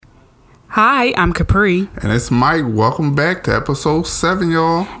Hi, I'm Capri. And it's Mike. Welcome back to episode 7,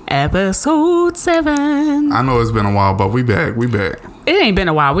 y'all. Episode 7. I know it's been a while, but we back. It ain't been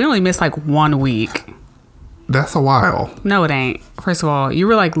a while. We only missed like 1 week. That's a while. No, it ain't. First of all, you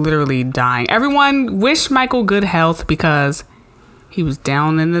were like literally dying. Everyone wish Michael good health because he was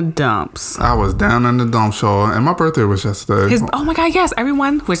down in the dumps. I was down in the dumps, y'all. And my birthday was yesterday. Oh my God, yes.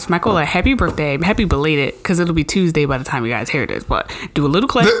 Everyone wish Michael a happy birthday. Happy belated, because it'll be Tuesday by the time you guys hear this. But do a little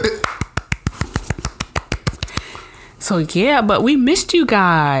clap. So yeah, but we missed you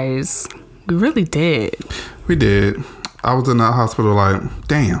guys. We really did. We did. I was in the hospital like,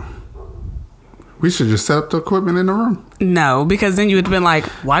 damn. We should just set up the equipment in the room. No, because then you would have been like,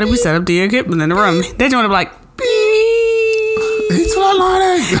 why did we set up the equipment in the room? Then you would have been like, He's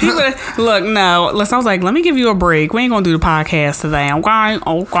flatlining. Look, no. Listen, I was like, let me give you a break. We ain't gonna do the podcast today.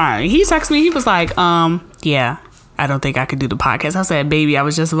 Okay. He texted me. He was like, yeah, I don't think I could do the podcast. I said, baby, I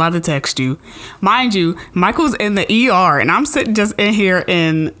was just about to text you. Mind you, Michael's in the ER, and I'm sitting just in here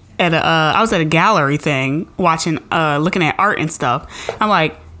I was at a gallery thing, watching, looking at art and stuff. I'm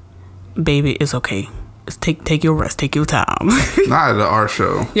like, baby, it's okay. Just take your rest. Take your time. Not at the art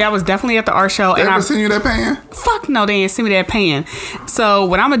show. Yeah, I was definitely at the art show. They ever seen you that pan? Fuck no, they ain't seen me that pan. So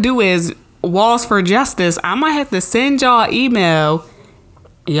what I'm going to do is, Walls for Justice, I might have to send y'all an email.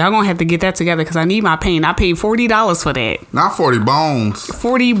 Y'all going to have to get that together because I need my pain. I paid $40 for that. Not 40 bones.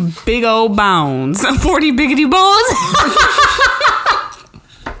 40 big old bones. 40 biggity bones.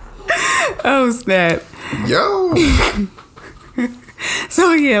 Oh, snap. Yo.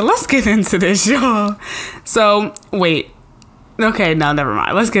 So, yeah, let's get into this, y'all. So, wait. Okay, no, never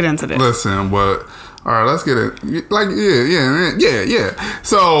mind. Let's get into this. Listen, but... All right, let's get it. Like, yeah.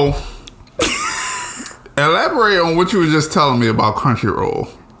 So, elaborate on what you were just telling me about Crunchyroll.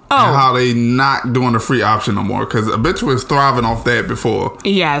 And how they not doing the free option no more. Because a bitch was thriving off that before.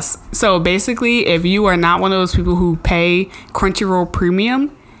 Yes. So, basically, if you are not one of those people who pay Crunchyroll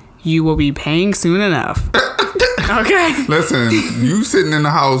Premium, you will be paying soon enough. Okay. Listen, you sitting in the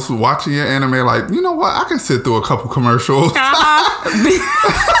house watching your anime like, you know what? I can sit through a couple commercials.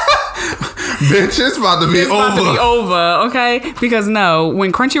 Bitch, it's about to be over, okay? Because no,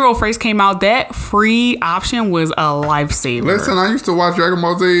 when Crunchyroll first came out, that free option was a lifesaver. Listen, I used to watch Dragon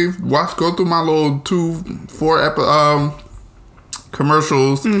Ball Z, go through my little 2-4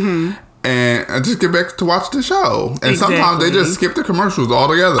 commercials. Mm-hmm. And I just get back to watch the show. And Sometimes they just skip the commercials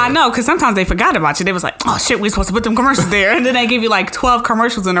altogether. I know, because sometimes they forgot about you. They was like, oh shit, we supposed to put them commercials there. And then they give you like 12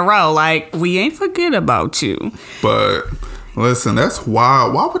 commercials in a row. Like, we ain't forget about you. But listen, that's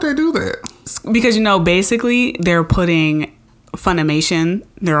wild. Why would they do that? Because, basically they're putting Funimation.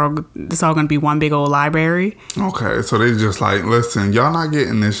 It's all going to be one big old library. Okay, so they just like, listen, y'all not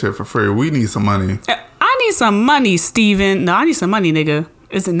getting this shit for free. We need some money. I need some money, Steven. No, I need some money, nigga.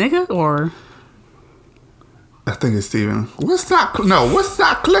 Is it nigga or? I think it's Steven. What's not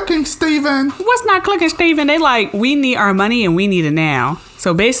clicking, Steven? What's not clicking, Steven? They like, we need our money and we need it now.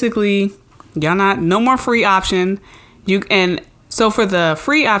 So basically, no more free option. So for the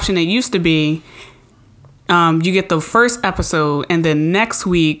free option, it used to be, you get the first episode and then next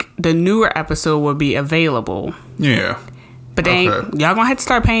week, the newer episode will be available. Yeah. But y'all gonna have to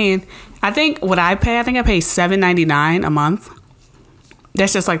start paying. I think I pay $7.99 a month.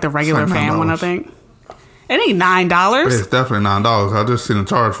 That's just like the regular fan one, I think. It ain't $9. It's definitely $9. I just seen a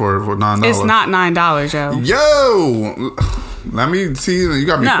charge for it for $9. It's not $9, yo. Yo! Let me see. You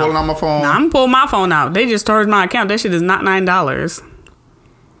got me pulling out my phone. No, I'm pulling my phone out. They just charged my account. That shit is not $9.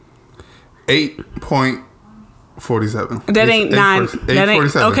 8.47. That ain't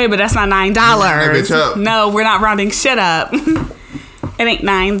 $9. Okay, but that's not $9. No, we're not rounding shit up. It ain't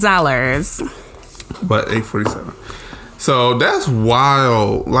 $9. But 8.47. So that's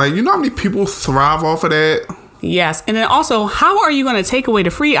wild. Like, you know how many people thrive off of that? Yes. And then also, how are you going to take away the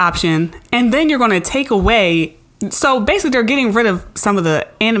free option and then you're going to take away... So basically, they're getting rid of some of the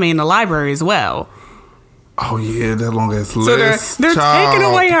anime in the library as well. Oh, yeah, that long ass list. So they're taking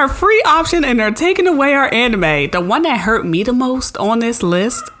away our free option and they're taking away our anime. The one that hurt me the most on this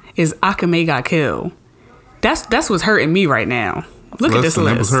list is Akame ga Kill. That's what's hurting me right now. Look at this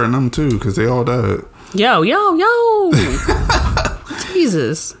list. It was hurting them too because they all died. Yo.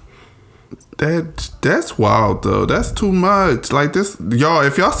 Jesus. That's wild though. That's too much. Like this, y'all.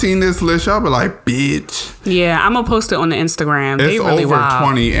 If y'all seen this list, y'all be like, bitch. Yeah, I'm gonna post it on the Instagram. It's they really over wild.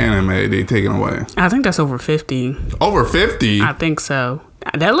 20 anime they taking away. I think that's over 50. Over 50? I think so.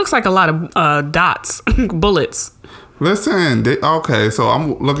 That looks like a lot of dots, bullets. Listen, okay. So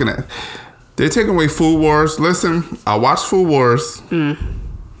I'm looking at. They're taking away Food Wars. Listen, I watched Food Wars.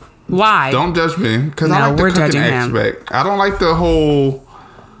 Why? Don't judge me because I like the cooking aspect. I don't like the whole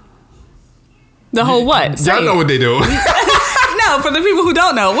The whole what? Y'all know what they do. No, for the people who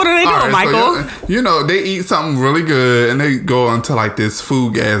don't know, what are they doing, Michael? So you know, they eat something really good and they go into like this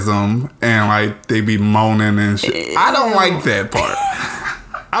foodgasm and like they be moaning and shit. I don't like that part.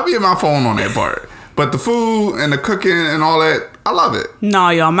 I be in my phone on that part. But the food and the cooking and all that, I love it. No,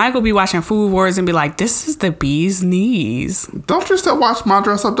 y'all. Michael be watching Food Wars and be like, this is the bee's knees. Don't you still watch My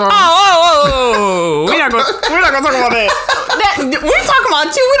Dress Up Darling? Oh. We're not gonna talk about that. We're talking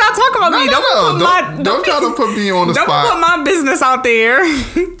about you. We're not talking about me. Don't try to put me on the spot. Don't put my business out there.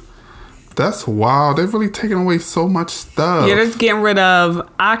 That's wild. They've really taken away so much stuff. Yeah, they're getting rid of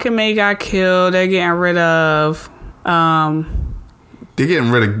Akame got killed. They're getting rid of they're getting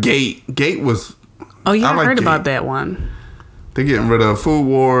rid of Gate. Gate was... Oh, yeah, I heard about that one. They're getting rid of Food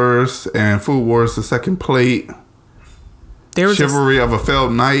Wars and Food Wars The Second Plate. There was Chivalry of a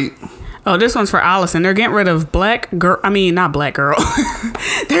Failed Knight. Oh, this one's for Allison. They're getting rid of Black Girl. I mean, not Black Girl.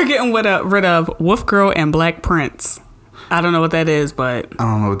 They're getting rid of Wolf Girl and Black Prince. I don't know what that is, but... I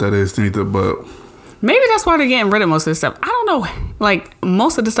don't know what that is neither, but... Maybe that's why they're getting rid of most of this stuff. I don't know. Like,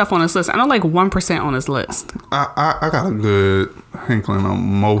 most of the stuff on this list, I know like 1% on this list. I got a good hankling on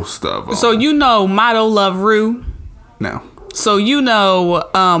most of them. So you know Motto Love Rue? No. So you know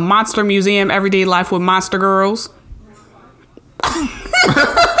Monster Museum, Everyday Life with Monster Girls?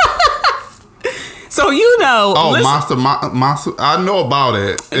 So you know... Oh, Monster... I know about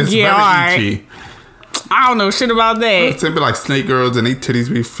it. It's very itchy. I don't know shit about that. It's be like snake girls and they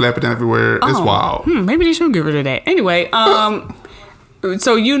titties be flapping everywhere. It's wild. Maybe they should get rid of that. Anyway,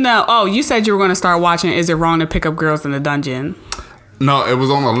 so you know... Oh, you said you were going to start watching Is It Wrong to Pick Up Girls in the Dungeon? No, it was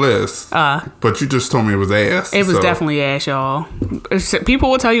on the list. But you just told me it was ass. It was definitely ass, y'all. People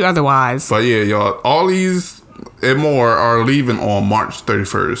will tell you otherwise. But yeah, y'all, all these and more are leaving on March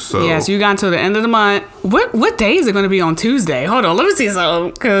 31st. So yeah, so you got until the end of the month. What day is it going to be on Tuesday? Hold on, let me see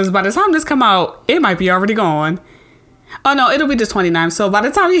something. Because by the time this come out, it might be already gone. Oh, no, it'll be the 29th. So by the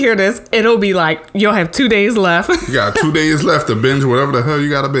time you hear this, it'll be like, you'll have 2 days left. You got 2 days left to binge whatever the hell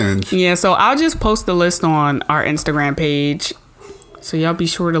you got to binge. Yeah, so I'll just post the list on our Instagram page. So y'all be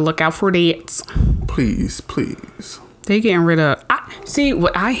sure to look out for that. Please. They getting rid of... See,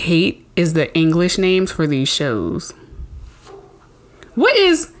 what I hate is the English names for these shows. What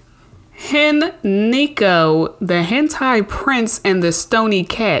is Nico, the Hentai Prince, and the Stony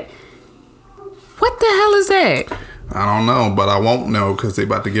Cat? What the hell is that? I don't know, but I won't know because they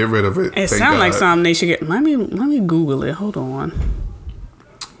about to get rid of it. It sounds like something they should get... Let me Google it. Hold on.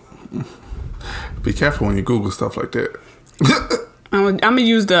 Be careful when you Google stuff like that. I'm going to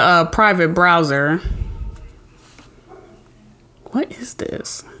use the private browser. What is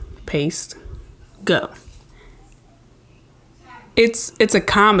this? Paste. Go. It's a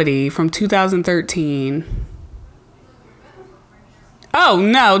comedy from 2013. Oh,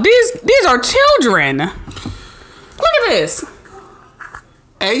 no. These are children. Look at this.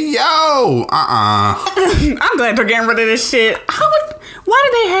 Hey, yo. I'm glad they're getting rid of this shit. Why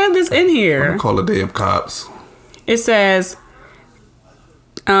did they have this in here? I'm going to call the damn cops. It says...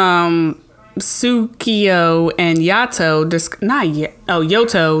 Tsukio and Yoto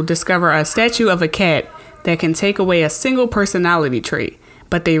discover a statue of a cat that can take away a single personality trait,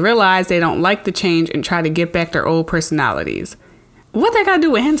 but they realize they don't like the change and try to get back their old personalities. What that got to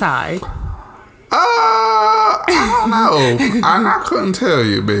do with hentai? I don't know. I couldn't tell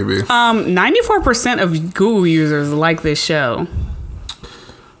you, baby. 94% of Google users like this show.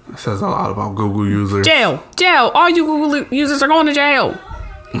 That says a lot about Google users. Jail. All you Google users are going to jail.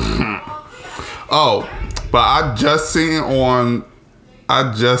 Oh, but I just seen on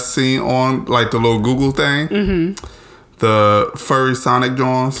like the little Google thing, the furry Sonic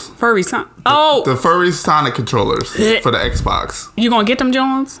Jones. The furry Sonic controllers for the Xbox. You gonna get them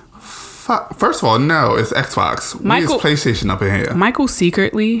Jones? First of all, no, it's Xbox. We is PlayStation up in here. Michael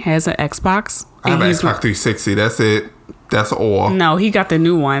secretly has an Xbox. I have an Xbox 360. That's it. That's all. No, he got the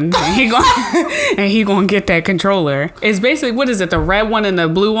new one. He gonna get that controller. It's basically, what is it? The red one and the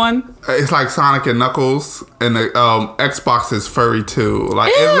blue one? It's like Sonic and Knuckles, and the Xbox is furry too.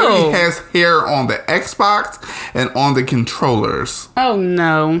 Like, it really has hair on the Xbox and on the controllers. Oh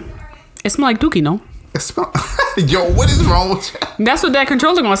no, it smells like Dookie, no? Yo, what is wrong with you? That's what that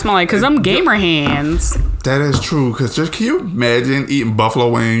controller gonna smell like, cause I'm gamer hands. That is true. Cause just can you imagine eating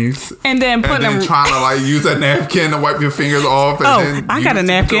buffalo wings and then trying to like use a napkin to wipe your fingers off? And I got a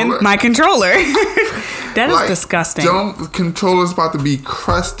napkin. My controller. That is disgusting. Controller's about to be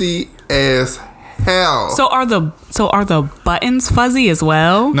crusty as hell. So are the buttons fuzzy as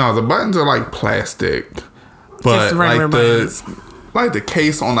well? No, the buttons are like plastic, but just regular buttons. Like the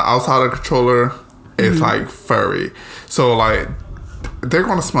case on the outside of the controller. It's like furry. So like they're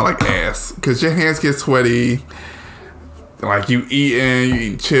gonna smell like ass because your hands get sweaty. Like you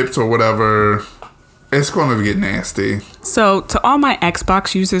eating chips or whatever, it's gonna get nasty. So to all my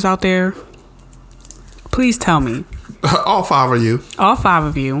Xbox users out there, please tell me. All 5 of you. All 5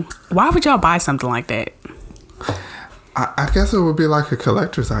 of you. Why would y'all buy something like that? I guess it would be like a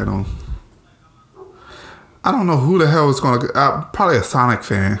collector's item. I don't know who the hell is going to... probably a Sonic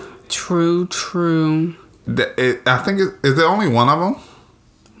fan. True. I think... Is there only one of them?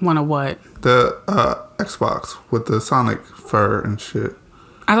 One of what? The Xbox with the Sonic fur and shit.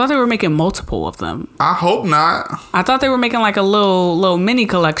 I thought they were making multiple of them. I hope not. I thought they were making like a little mini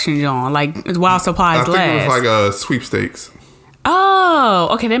collection, John. Like while supplies last. I think it was like a sweepstakes. Oh,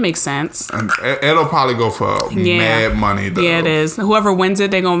 okay, that makes sense. And it'll probably go for mad money though. Yeah, it is. Whoever wins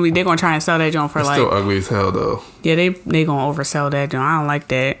it, they're gonna try and sell that joint for it's still ugly as hell though. Yeah, they gonna oversell that joint. I don't like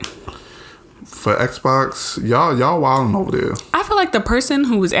that. For Xbox, y'all wilding over there. I feel like the person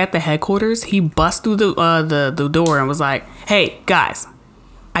who was at the headquarters, he bust through the door and was like, "Hey guys,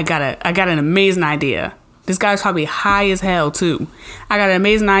 I got an amazing idea." This guy's probably high as hell too. I got an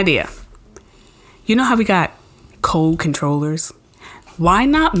amazing idea. You know how we got cold controllers? Why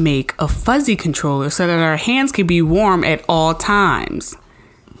not make a fuzzy controller so that our hands can be warm at all times?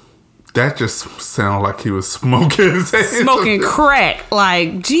 That just sounded like he was smoking. Smoking crack.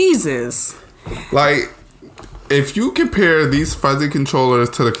 Like, Jesus. Like, if you compare these fuzzy controllers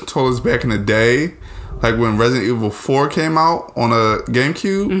to the controllers back in the day, like when Resident Evil 4 came out on a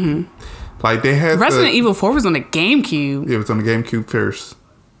GameCube, like they had Resident Evil 4 was on the GameCube. Yeah, it was on the GameCube first.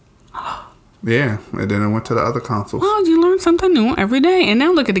 Yeah, and then it went to the other consoles. Well, you learn something new every day. And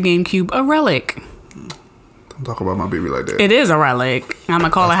now look at the GameCube, a relic. Don't talk about my baby like that. It is a relic. I'm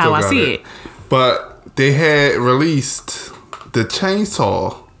going to call it how I see it. But they had released the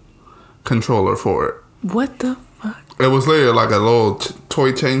chainsaw controller for it. What the fuck? It was literally like a little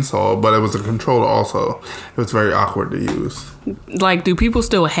toy chainsaw, but it was a controller also. It was very awkward to use. Like, do people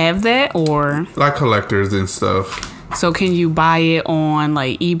still have that, or? Like collectors and stuff. So can you buy it on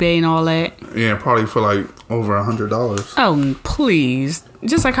like eBay and all that? Yeah, probably for like over $100. Oh, please.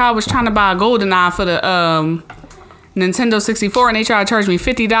 Just like how I was trying to buy a GoldenEye for the Nintendo 64 and they tried to charge me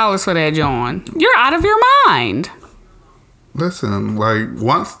 $50 for that, John. You're out of your mind. Listen, like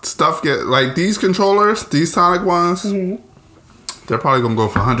once stuff get like these controllers, these Sonic ones, they're probably gonna go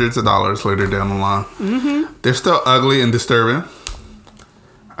for hundreds of dollars later down the line. They're still ugly and disturbing,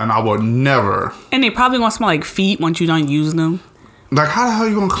 and I would never. And they probably gonna smell like feet once you done using them. Like, how the hell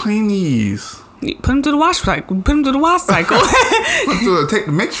you gonna clean these? Put them through the wash cycle.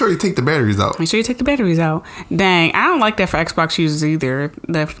 Make sure you take the batteries out. Make sure you take the batteries out. Dang, I don't like that for Xbox users either.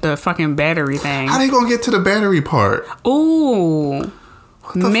 The fucking battery thing. How they gonna get to the battery part? Ooh,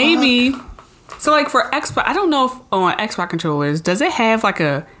 maybe. So like for Xbox, I don't know if on Xbox controllers, does it have like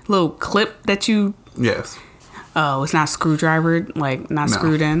a little clip that you? Yes. Oh, it's not screwdrivered, like not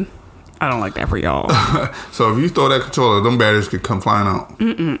screwed in. I don't like that for y'all. So if you throw that controller, them batteries could come flying out.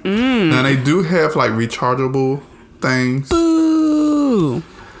 Now they do have like rechargeable things. Boo.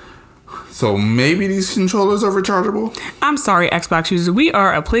 So maybe these controllers are rechargeable. I'm sorry, Xbox users. We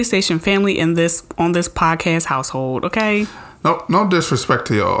are a PlayStation family on this podcast household. Okay. No disrespect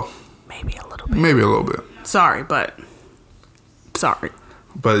to y'all. Maybe a little bit. Sorry. But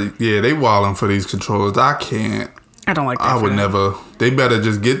yeah, they wilding for these controllers. I can't. I don't like that. I would never. They better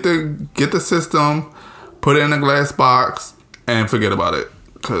just get the system, put it in a glass box, and forget about it.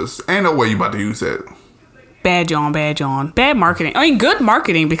 Cause ain't no way you about to use it. Bad John. Bad marketing. I mean, good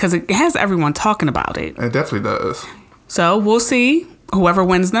marketing because it has everyone talking about it. It definitely does. So we'll see. Whoever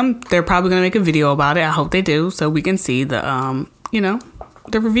wins them, they're probably gonna make a video about it. I hope they do, so we can see the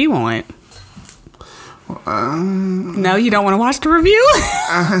the review on it. No, you don't want to watch the review?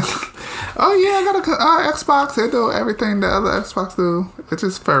 Oh yeah, I got a Xbox. They do everything the other Xbox do. It's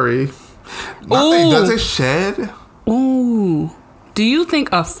just furry. Does it shed? Ooh. Do you think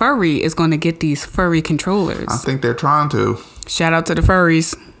a furry is going to get these furry controllers? I think they're trying to. Shout out to the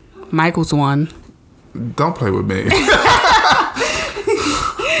furries. Michael's one. Don't play with me.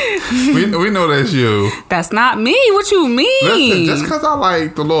 we know that's you. That's not me. What you mean? Listen, just because I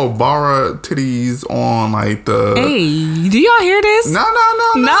like the little bara titties on like the... Hey, do y'all hear this? No,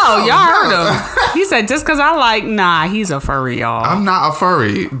 y'all heard him. He said just because I like... Nah, he's a furry, y'all. I'm not a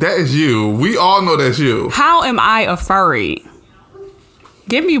furry. That is you. We all know that's you. How am I a furry?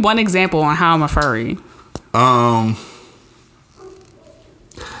 Give me one example on how I'm a furry. We're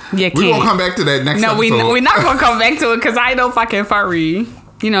going to come back to that next episode. No, we're not going to come back to it because I know fucking furry.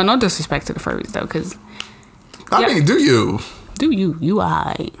 No disrespect to the furries though, because... I mean, do you? Do you? You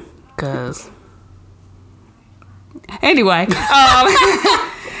aight. Because... Anyway,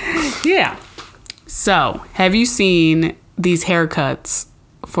 yeah. So, have you seen these haircuts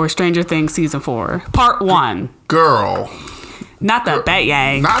for Stranger Things season 4, part 1? Girl, Not the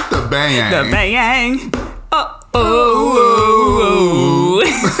bang. not the bang. The bang.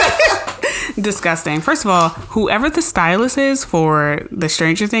 Disgusting. First of all, whoever the stylist is for the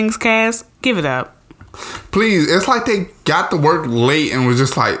Stranger Things cast, give it up. Please, it's like they got to work late and was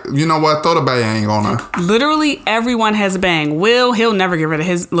just like, you know what? Throw the bang on her. Literally everyone has a bang. Will, he'll never get rid of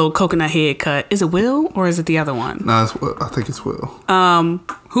his little coconut head cut. Is it Will or is it the other one? No, I think it's Will.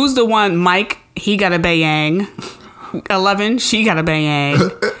 Who's the one? Mike, he got a bang. 11, she got a bang.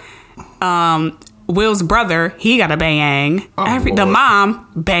 Will's brother, he got a bang. The Lord.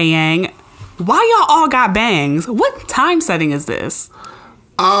 mom, bang. Why y'all all got bangs? What time setting is this?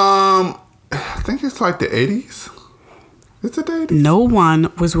 I think it's like the 80s. It's the 80s. No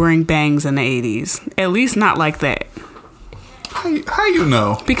one was wearing bangs in the 80s. At least not like that. How you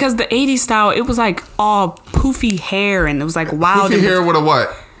know? Because the 80s style, it was like all poofy hair and it was like wild. Poofy hair with a what?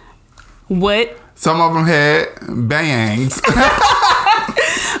 What? Some of them had bangs.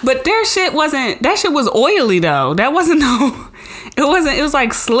 But their shit wasn't, that shit was oily though. That wasn't no, it wasn't, it was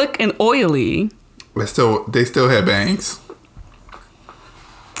like slick and oily. They still had bangs.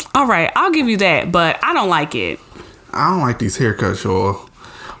 All right, I'll give you that, but I don't like it. I don't like these haircuts, y'all.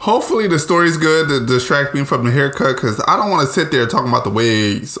 Hopefully the story's good to distract me from the haircut, because I don't want to sit there talking about the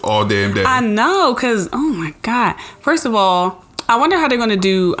wigs all damn day. I know, because, oh my God. First of all, I wonder how they're going to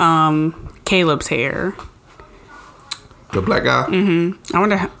do Caleb's hair. The black guy? Mm-hmm. I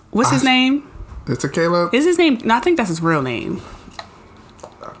wonder, what's his name? It's a Caleb? Is his name? No, I think that's his real name.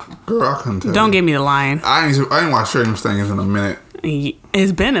 Girl, I couldn't tell. Don't give me the line. I ain't watched Stranger Things in a minute.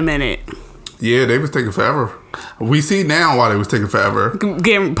 It's been a minute. Yeah, they was taking forever. We see now why they was taking forever.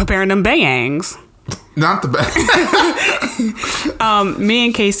 Preparing them bangs. Not the bad. Me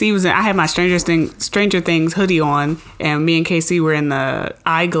and KC I had my Stranger Things hoodie on, and me and KC were in the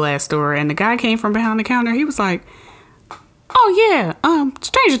eyeglass store, and the guy came from behind the counter. He was like, "Oh yeah,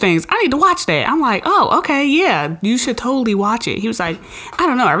 Stranger Things. I need to watch that." I'm like, "Oh, okay, yeah, you should totally watch it." He was like, "I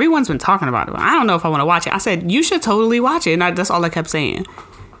don't know. Everyone's been talking about it, but I don't know if I want to watch it." I said, "You should totally watch it," and that's all I kept saying.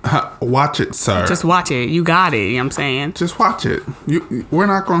 Watch it, sir. Just watch it. You got it. You know what I'm saying? Just watch it. We're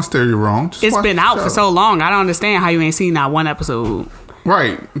not going to steer you wrong. Just it's watch been out for so long. I don't understand how you ain't seen that one episode.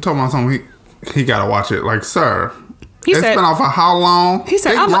 Right. I'm talking about something. He got to watch it. Like, sir, It's been out for how long? He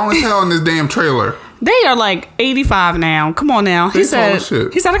said, they grown as hell in this damn trailer. They are like 85 now. Come on now. He said,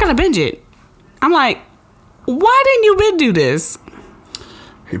 I gotta binge it. I'm like, why didn't you binge do this?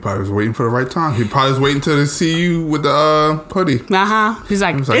 He probably was waiting for the right time. He probably was waiting to see you with the hoodie. He's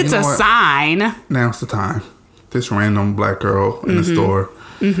like, it's a sign. Now's the time. This random black girl in the store.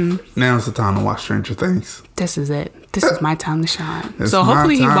 Mm-hmm. Now's the time to watch Stranger Things. This is it. This is my time to shine. So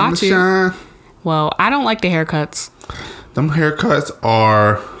hopefully he watches it. Well, I don't like the haircuts. Them haircuts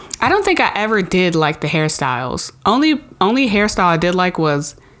are... I don't think I ever did like the hairstyles. Only hairstyle I did like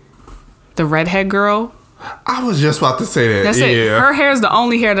was the redhead girl. I was just about to say that. That's it. Her hair is the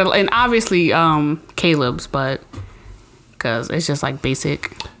only hair that, and obviously Caleb's, but because it's just like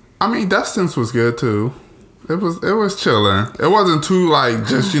basic. I mean, Dustin's was good too. It was chilling. It wasn't too like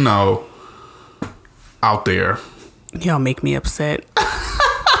just out there. Y'all make me upset.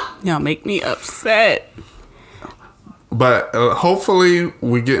 Y'all make me upset. But hopefully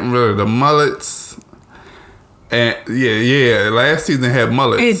we getting rid of the mullets. And yeah. Last season had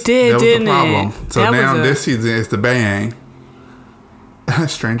mullets. It did, didn't it? That was the problem. So now this season it's the bang.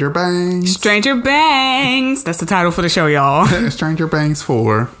 Stranger Bangs. Stranger Bangs. That's the title for the show, y'all. Stranger Bangs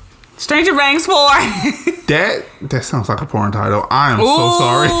 4. Stranger Bangs 4. That sounds like a porn title. I am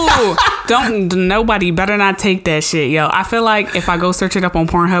so sorry. Nobody better not take that shit, yo. I feel like if I go search it up on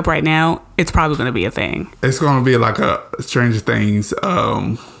Pornhub right now, it's probably gonna be a thing. It's gonna be like a Stranger Things,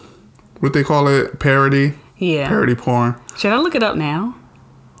 what they call it, parody. Yeah. Parody porn. Should I look it up now?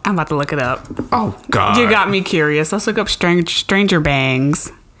 I'm about to look it up. Oh God. You got me curious. Let's look up Stranger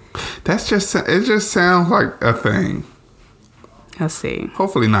Bangs. It just sounds like a thing. Let's see.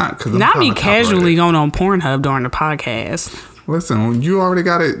 Hopefully not. Cause not me casually going on Pornhub during the podcast. Listen, you already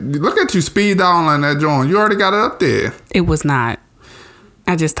got it. Look at you speed dialing that joint. You already got it up there. It was not.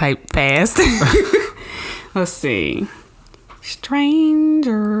 I just typed fast. Let's see.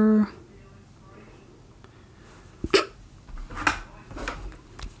 Stranger.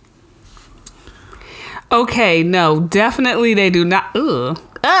 Okay, no, definitely they do not. Ugh.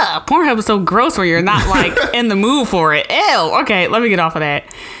 Pornhub is so gross when you're not like in the mood for it. Ew. Okay, let me get off of that.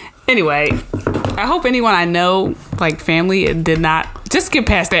 Anyway, I hope anyone I know, like family, did not just get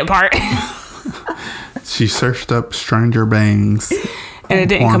past that part. She searched up Stranger Bangs. And it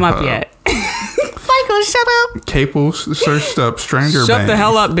didn't come up yet. Michael, shut up. Capel searched up Stranger Bangs. Shut the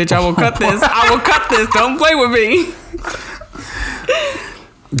hell up, bitch. I will cut this. I will cut this. Don't play with me.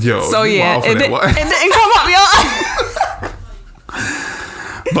 Yo. So yeah, it didn't come up, y'all.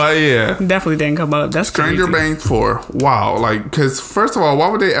 But yeah. Definitely didn't come up. That's Stranger crazy. Bangs 4. Wow. Like, because first of all, why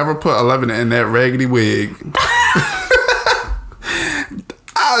would they ever put 11 in that raggedy wig?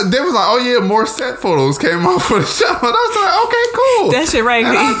 They was like, oh yeah, more set photos came out for the show. And I was like, okay, cool. That shit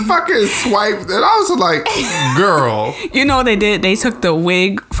raggedy. And I fucking swiped. And I was like, girl. You know what they did? They took the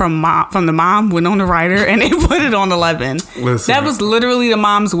wig from the mom, Winona Ryder, and they put it on 11. Listen. That was literally the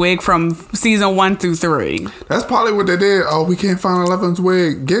mom's wig from season 1 through 3. That's probably what they did. Oh, we can't find 11's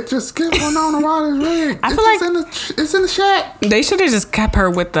wig. Just get Winona Ryder's wig. I feel like it's in the shack. They should have just kept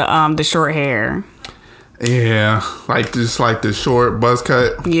her with the short hair. Yeah, like the short buzz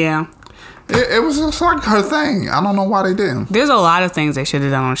cut. Yeah. It was just like her thing. I don't know why they didn't. There's a lot of things they should have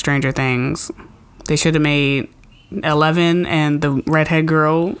done on Stranger Things. They should have made 11 and the redhead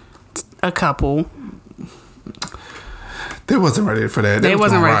girl a couple. They wasn't ready for that. They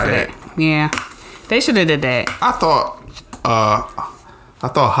wasn't ready for that. Yeah. They should have did that. I thought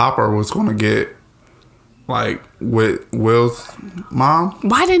Hopper was gonna get like with Will's mom.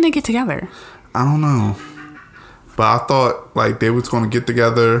 Why didn't they get together? I don't know. But I thought like they was gonna get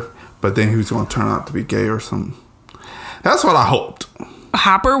together, but then he was gonna turn out to be gay or something. That's what I hoped.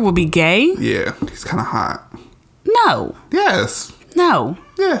 Hopper will be gay? Yeah, he's kind of hot. No. Yes. No.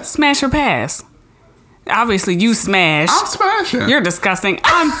 Yeah. Smash or pass? Obviously, you smash. I'm smashing. You're disgusting.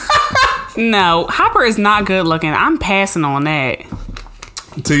 No, Hopper is not good looking. I'm passing on that.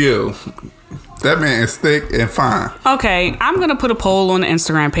 To you. That man is thick and fine. Okay, I'm going to put a poll on the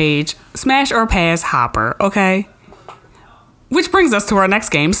Instagram page. Smash or pass Hopper, okay? Which brings us to our next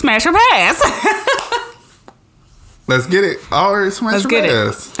game, Smash or Pass. Let's get it. All right, Smash or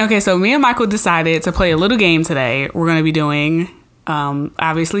Pass. Okay, so me and Michael decided to play a little game today. We're going to be doing,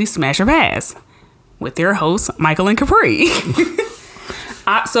 obviously, Smash or Pass with your hosts, Michael and Capri.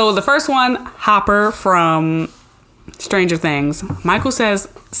 So the first one, Hopper from Stranger Things. Michael says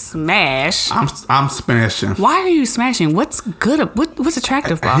smash. I'm smashing. Why are you smashing? What's good? What's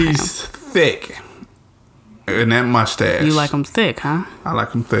attractive about him? He's thick. And that mustache. You like him thick, huh? I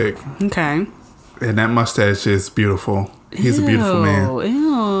like him thick. Okay. And that mustache is beautiful. He's a beautiful man.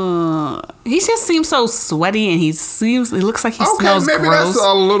 Ew. He just seems so sweaty, and he looks like he smells maybe gross. That's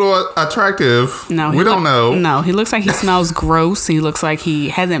a little attractive. No, we don't know. No, he looks like he smells gross. He looks like he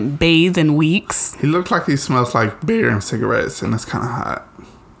hasn't bathed in weeks. He looks like he smells like beer and cigarettes, and it's kind of hot.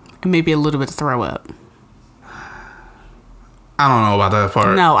 And maybe a little bit of throw up. I don't know about that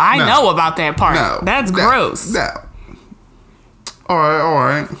part. No, I know about that part. No, that's gross. No. All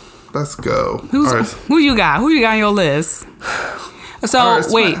right. Let's go. Who you got? Who you got on your list? So,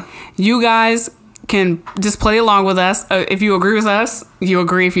 wait. You guys can just play along with us. If you agree with us, you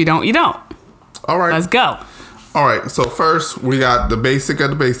agree. If you don't, you don't. All right. Let's go. All right. So, first, we got the basic of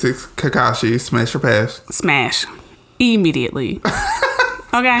the basics. Kakashi, smash or pass? Smash. Immediately.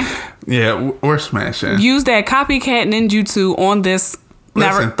 Okay? Yeah, we're smashing. Use that copycat ninjutsu on this.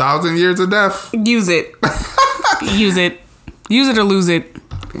 Listen, 1,000 years of death. Use it. Use it. Use it or lose it.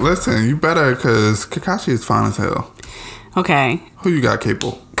 Listen, you better, because Kakashi is fine as hell. Okay. Who you got,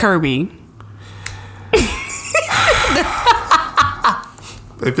 Capel? Kirby.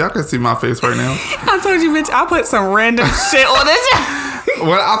 If y'all can see my face right now. I told you, bitch, I put some random shit on this.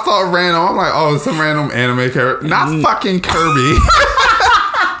 When I thought random, I'm like, oh, some random anime character. Not fucking Kirby.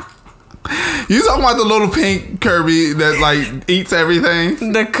 You talking about the little pink Kirby that, like, eats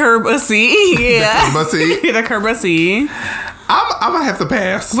everything? The Kirby. Yeah. The Kirby. I'm gonna have to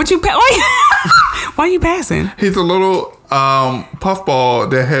pass. What you why you passing? He's a little puffball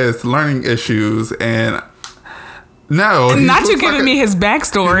that has learning issues, and not you giving me his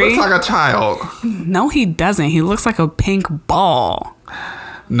backstory. He looks like a child. No, he doesn't. He looks like a pink ball.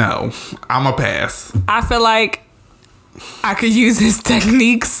 No, I'm a pass. I feel like I could use his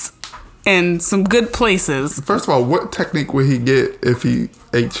techniques in some good places. First of all, what technique would he get if he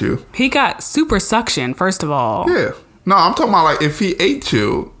ate you? He got super suction, first of all. Yeah. No, I'm talking about like if he ate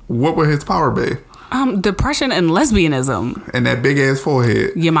you, what would his power be? Depression and lesbianism. And that big ass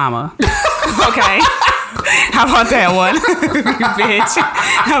forehead. Your mama. Okay. How about that one? Bitch.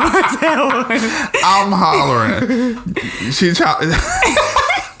 How about that I'm one? hollering.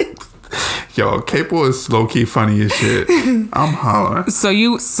 Yo, Capel is low key funny as shit. I'm hollering. So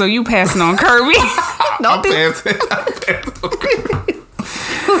you passing on Kirby? I'm passing on Kirby.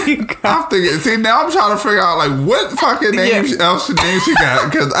 my God. I'm thinking. See, now I'm trying to figure out like what fucking name else she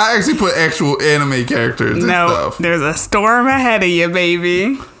got, because I actually put actual anime characters and stuff. There's a storm ahead of you,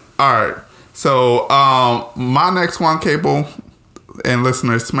 baby. All right. So, my next one, Cable and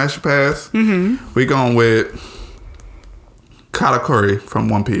listeners, Smash Your Pass. Mm-hmm. We going with Katakuri from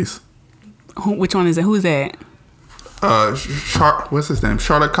One Piece. Which one is it? Who is that? What's his name?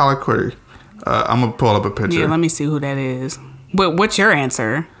 Charlotte Katakuri. I'm gonna pull up a picture. Yeah, let me see who that is. But what's your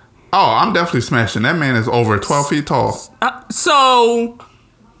answer? Oh, I'm definitely smashing. That man is over 12 feet tall. So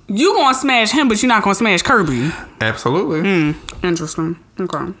you gonna smash him, but you're not gonna smash Kirby? Absolutely. Interesting.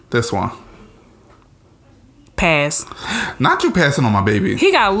 Okay. This one. Pass. Not you passing on my baby.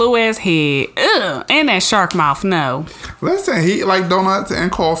 He got a little ass head. Ugh. And that shark mouth. No. Listen, he like donuts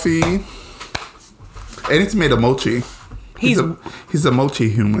and coffee. And he's made of mochi. He's a mochi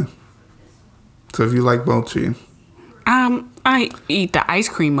human. So if you like mochi. I eat the ice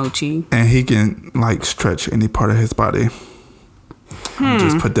cream mochi. And he can like stretch any part of his body.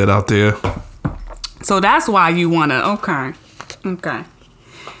 Just put that out there. So that's why you wanna okay.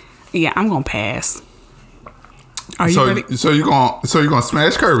 Yeah, I'm gonna pass. Are you ready? So you're gonna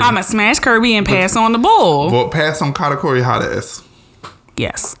smash Kirby? I'm gonna smash Kirby and pass on the bull. Well, pass on Katakuri hot ass.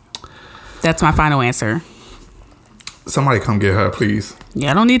 Yes. That's my final answer. Somebody come get her, please.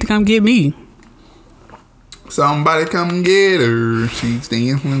 Yeah, I don't need to come get me. Somebody come get her. She's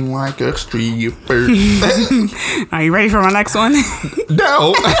dancing like a stripper. Are you ready for my next one?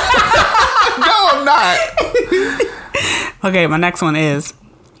 No. No, I'm not. Okay, my next one is...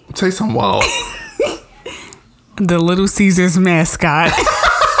 Say something wild. The Little Caesars mascot.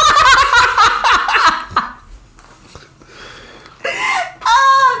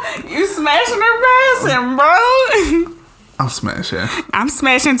 You smashing or passing, bro? I'm smashing. I'm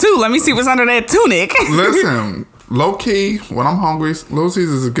smashing too. Let me see what's under that tunic. Listen, low key, when I'm hungry, Little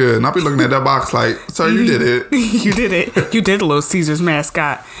Caesars is good. And I'll be looking at that box like, sir, you did it. You did it. You did the Little Caesars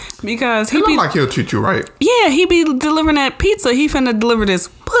mascot. Because he look like he'll treat you right. Yeah, he be delivering that pizza. He finna deliver this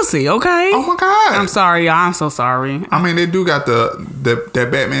pussy, okay? Oh my God. I'm sorry, y'all. I'm so sorry. I mean, they do got that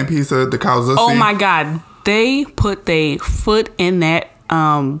Batman pizza, the Calzone. Oh my God. They put their foot in that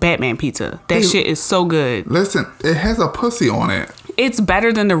Batman pizza. That shit is so good. Listen, it has a pussy on it. It's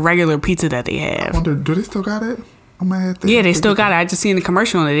better than the regular pizza that they have. I wonder, do they still got it? Yeah, they still got it. I just seen the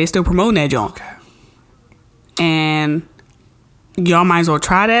commercial on it. They still promoting that junk. Okay. And y'all might as well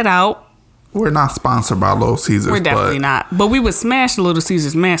try that out. We're not sponsored by Little Caesars. We're definitely not. But we would smash the Little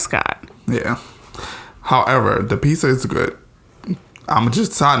Caesars mascot. Yeah. However, the pizza is good. I'm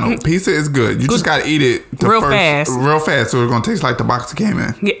just side note. Pizza is good. You just gotta eat it real fast, so it's gonna taste like the box it came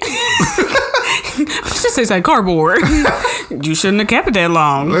in. Yeah. It just tastes like cardboard. You shouldn't have kept it that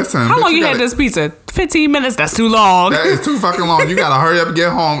long. Listen, how long you had this pizza? 15 minutes. That's too long. That is too fucking long. You gotta hurry up and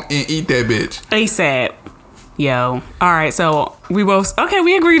get home and eat that bitch ASAP. Yo. All right. So we both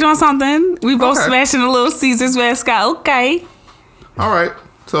we agreed on something. We both smashing the Little Caesars mascot. Okay. All right.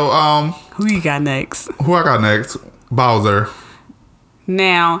 So who you got next? Who I got next? Bowser.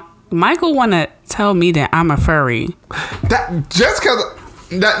 Now, Michael wanna tell me that I'm a furry. That just cause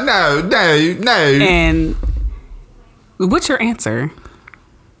no. And what's your answer?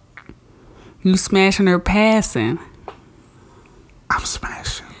 You smashing or passing? I'm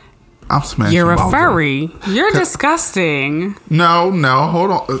smashing. You're a Bowser. Furry. You're disgusting. No,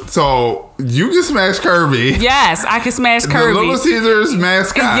 hold on. So you can smash Kirby. Yes, I can smash Kirby. The Little Caesars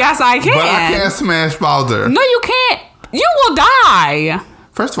mascot. Yes, I can. But I can't smash Bowser. No, you can't. You will die.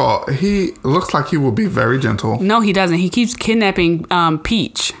 First of all, he looks like he will be very gentle. No, he doesn't. He keeps kidnapping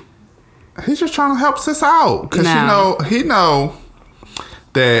Peach. He's just trying to help sis out. Because he know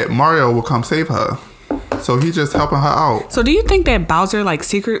that Mario will come save her. So he's just helping her out. So do you think that Bowser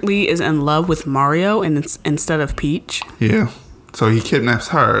secretly is in love with Mario instead of Peach? Yeah. So he kidnaps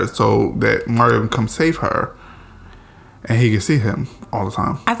her so that Mario can come save her. And he can see him all the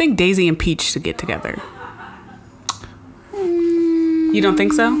time. I think Daisy and Peach should get together. You don't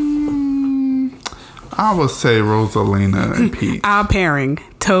think so? I would say Rosalina and Peach. Our pairing,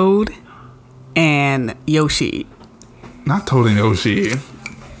 Toad and Yoshi. Not Toad and Yoshi.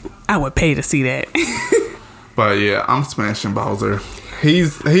 I would pay to see that. But yeah, I'm smashing Bowser.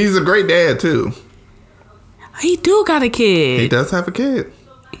 He's a great dad too. He do got a kid. He does have a kid.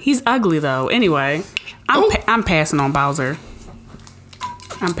 He's ugly though. Anyway, I'm passing on Bowser.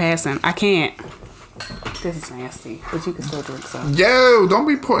 I'm passing. I can't. This is nasty, but you can still drink some. Yo, don't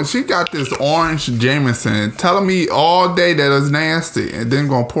be pouring. She got this orange Jameson telling me all day that it's nasty and then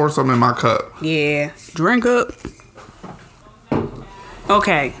gonna pour some in my cup. Yeah, drink up.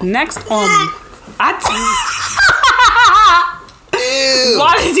 Okay, next on... Ew.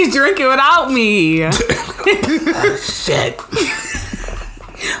 Why did you drink it without me? Shit.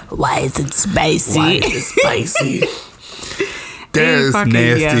 Why is it spicy? Why is it spicy? That is fucking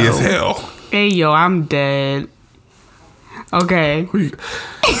nasty yo. as hell. Hey, yo, I'm dead. Okay.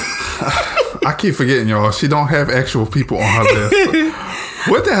 I keep forgetting, y'all. She don't have actual people on her list.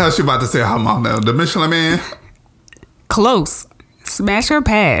 What the hell is she about to say her mom now? The Michelin Man? Close. Smash or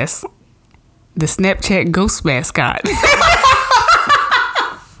pass. The Snapchat ghost mascot.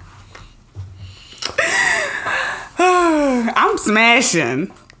 I'm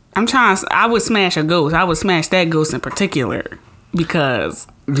smashing. I would smash a ghost. I would smash that ghost in particular because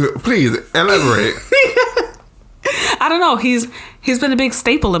Please elaborate. I don't know. He's been a big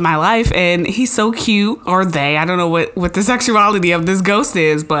staple in my life, and he's so cute. Or they. I don't know what the sexuality of this ghost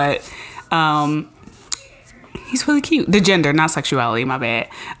is, but he's really cute. The gender, not sexuality. My bad.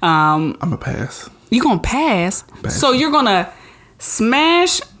 I'm a pass. You gonna pass? So you're gonna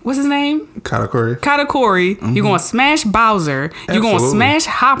smash. What's his name? Katakuri. Katakuri. You're gonna smash Bowser. You're gonna Absolutely. smash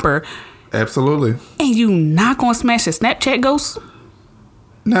Hopper, Absolutely. and you not gonna smash the Snapchat ghost?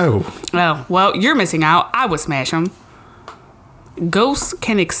 No. Oh, well, you're missing out. I would smash them. Ghosts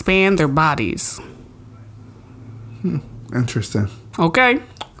can expand their bodies. Interesting. Okay.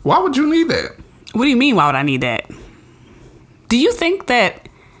 Why would you need that? What do you mean, why would I need that? Do you think that...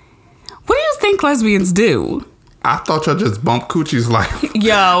 What do you think lesbians do? I thought y'all just bump coochies like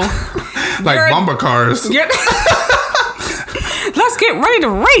Yo. like bumper cars. Let's get ready to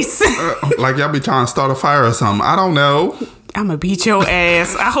race. Like y'all be trying to start a fire or something. I don't know. I'm gonna beat your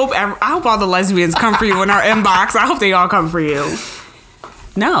ass. I hope all the lesbians come for you in our inbox. I hope they all come for you.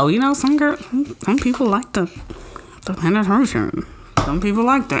 No, some people like the penetration. Some people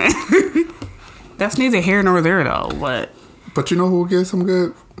like that. That's neither here nor there though. But you know who will get some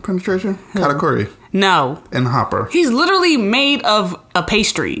good penetration? Katakuri No, and Hopper. he's literally made of a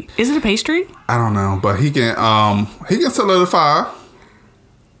pastry. Is it a pastry? I don't know, but he can solidify,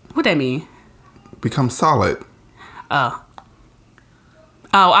 What that mean? become solid.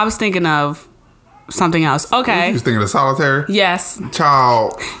 Oh, I was thinking of something else. You Okay. was thinking of solitaire? Yes.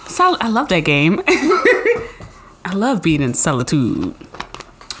 Child. I love that game. I love being in solitude.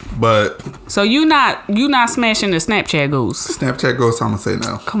 But So you not smashing the Snapchat ghost. Snapchat ghost, I'm gonna say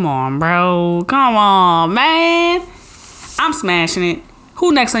no. Come on, bro. Come on, man. I'm smashing it.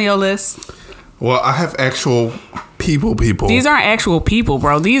 Who next on your list? Well, I have actual people. These aren't actual people,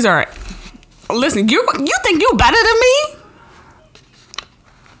 bro. These are... Listen, you think you better than me?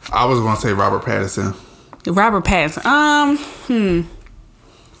 I was gonna say Robert Pattinson. Robert Pattinson.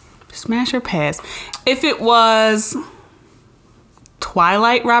 Smash or pass? If it was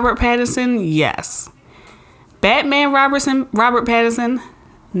Twilight Robert Pattinson, yes. Batman Robert Pattinson,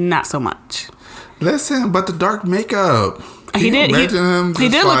 not so much. Listen, but the dark makeup. Can you imagine him He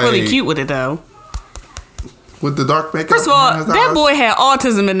just did look really like- cute with it though. With the dark makeup. First of all, in his that eyes? boy had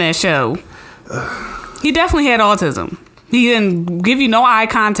autism in that show. He definitely had autism. He didn't give you no eye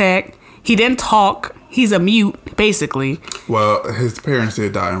contact. He didn't talk. He's a mute, basically. Well, his parents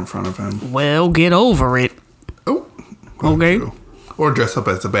did die in front of him. Well, get over it. Oh. Okay. True. Or dress up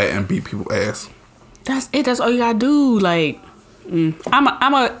as a bat and beat people's ass. That's it. That's all you gotta do. Like,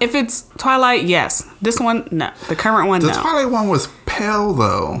 if it's Twilight, yes. This one, no. The current one, The no. Twilight one was pale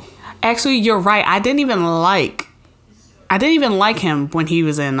though. Actually, you're right. I didn't even like him when he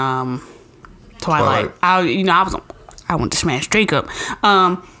was in Twilight. I went to smash Jacob.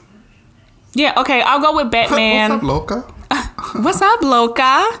 Yeah, okay, I'll go with Batman. What's up, Loca? What's up,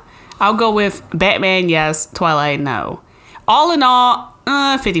 Loca? I'll go with Batman, yes. Twilight, no. All in all,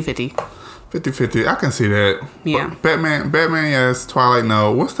 50-50. 50-50. I can see that. Yeah. But Batman, yes. Twilight,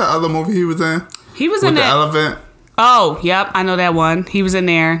 no. What's the other movie he was in? He was With in the that. elephant? Oh, yep, I know that one. He was in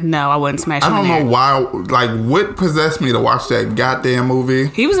there. No, I wouldn't smash him I in don't there. know why. Like, what possessed me to watch that goddamn movie?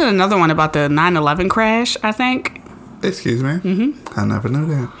 He was in another one about the 9/11 crash, I think. Excuse me? Mm-hmm. I never knew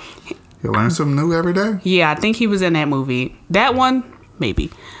that. You learn something new every day. Yeah, I think he was in that movie. That one, maybe.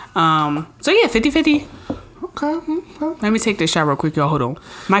 So yeah, 50-50. Okay. Let me take this shot real quick, y'all. Hold on.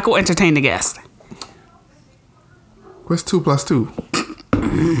 Michael, entertain the guest. What's 2 + 2?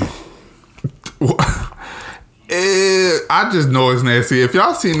 I just know it's nasty. If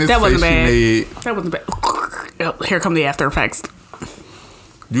y'all seen this That face wasn't bad. she made, That wasn't bad. Oh, here come the after effects.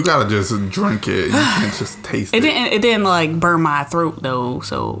 you gotta just drink it. You can't just taste it. It didn't like burn my throat though,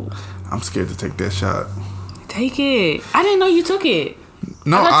 so I'm scared to take that shot. take it. I didn't know you took it.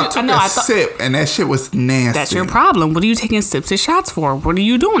 No, I I thought you- took I a thought- sip and that shit was nasty. That's your problem. What are you taking sips and shots for? What are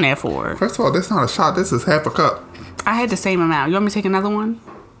you doing that for? First of all, that's not a shot. This is half a cup. I had the same amount. You want me to take another one?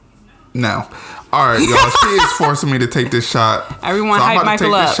 No. All right, y'all. She is forcing me to take this shot. Everyone, so hype I'm about to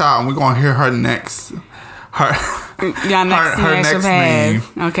Michael take up. this shot, and we're gonna hear her next. Y'all next her next name.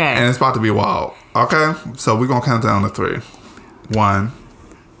 name. Okay. And it's about to be wild. Okay, so we're gonna count down to 3. 1,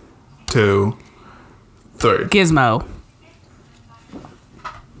 2, 3. Gizmo.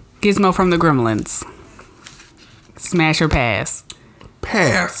 Gizmo from the Gremlins. Smash or pass?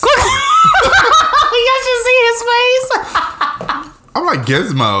 Pass. You should see his face. I'm like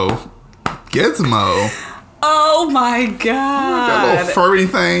Gizmo. Oh my god. That little furry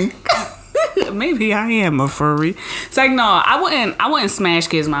thing. Maybe I am a furry. It's like, no, I wouldn't smash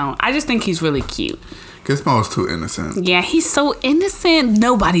Gizmo. I just think he's really cute. Gizmo is too innocent. Yeah, he's so innocent.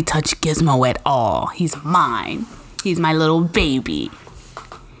 Nobody touched Gizmo at all. He's mine. He's my little baby.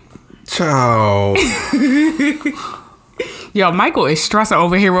 Ciao. Yo, Michael is stressing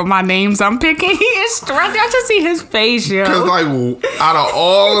over here with my names I'm picking. He is stressing. I just see his face, yo. Because like out of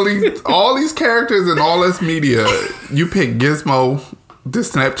all these characters and all this media, you pick Gizmo, the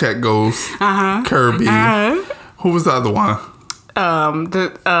Snapchat ghost, Kirby. Who was the other one?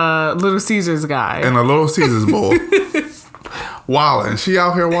 The Little Caesars guy. And a Little Caesars boy. Wildin'. She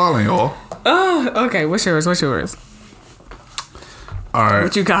out here wildin', y'all. Okay, what's yours? All right.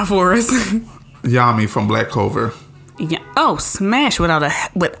 What you got for us? Yami from Black Clover. Yeah. Oh, smash without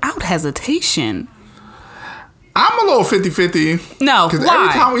hesitation. I'm a little 50-50. No, Because why? every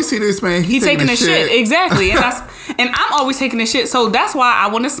time we see this man, he's taking the shit. Exactly. And I'm always taking the shit, so that's why I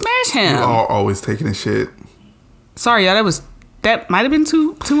want to smash him. We're all always taking the shit. Sorry, y'all, that might have been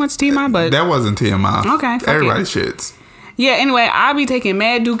too much TMI, but That wasn't TMI. Okay, fuck Everybody it. shits. Yeah, anyway, I'll be taking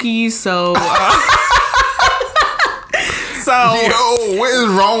mad dookies, so Yo, what is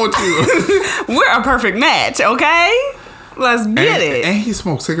wrong with you? we're a perfect match, okay? Let's get it. And he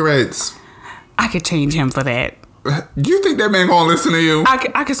smokes cigarettes. I could change him for that. You think that man gonna listen to you?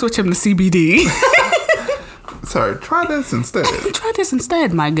 I could switch him to CBD. Sorry, try this instead. Try this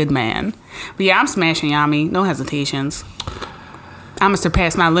instead, my good man. But yeah, I'm smashing Yami. No hesitations. I'm gonna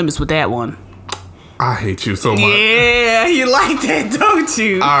surpass my limits with that one. I hate you so much. Yeah, you like that, don't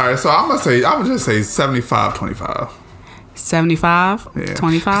you? All right, so I'm gonna just say 75-25. 75? Yeah.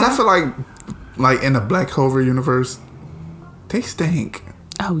 25? 'Cause I feel like in the Black Clover universe, they stink.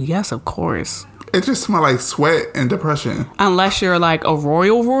 Oh, yes, of course. It just smell like sweat and depression. Unless you're like a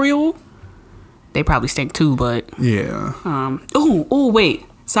royal, they probably stink too, but Yeah. wait.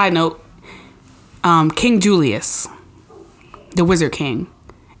 Side note. King Julius. The Wizard King.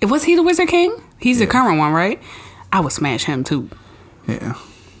 Was he the Wizard King? He's the current one, right? I would smash him too. Yeah.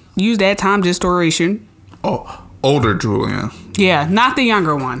 Use that time distortion. Oh, older Julian. Yeah, not the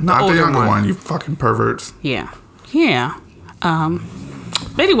younger one. Not the older younger one, you fucking perverts. Yeah.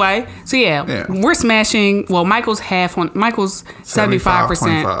 But anyway, so Yeah. we're smashing. Well, Michael's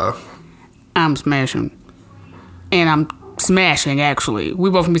 75%. 25. I'm smashing. And I'm smashing, actually.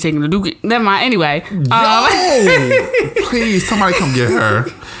 We both gonna be taking the dookie. Never mind. Anyway. Please, somebody come get her.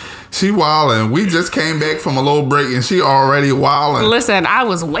 She wildin'. We just came back from a little break and she already wildin'. Listen, I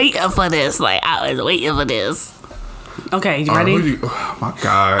was waiting for this. Okay, you ready? Oh my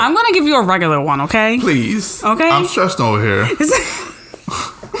God. I'm gonna give you a regular one, okay? Please. Okay. I'm stressed over here.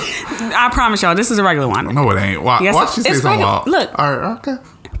 I promise y'all, this is a regular one. No, it ain't. Why Yes, she say it's something regular. wild? Look. All right, okay.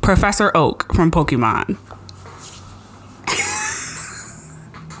 Professor Oak from Pokemon.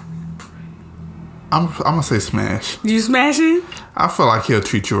 I'm gonna say smash. You smashing? I feel like he'll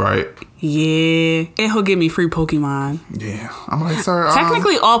treat you right. Yeah. And he'll give me free Pokemon. Yeah. I'm like, sir.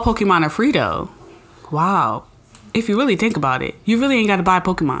 Technically, all Pokemon are free, though. Wow. If you really think about it, you really ain't got to buy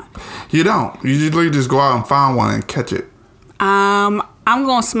Pokemon. You don't. You usually just go out and find one and catch it. I'm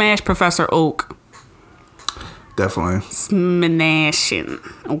going to smash Professor Oak. Definitely. Smashing.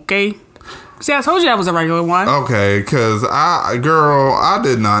 Okay? See, I told you that was a regular one. Okay, because I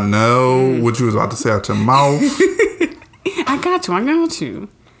did not know what you was about to say out your mouth. I got you.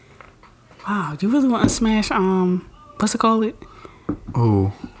 Wow, you really want to smash, what's it called?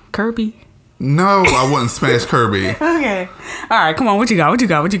 Ooh. Kirby? No, I wouldn't smash Kirby. Okay. All right, come on. What you got?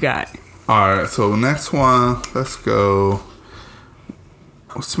 All right, so next one, let's go.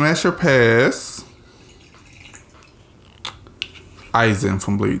 Smash or pass. Aizen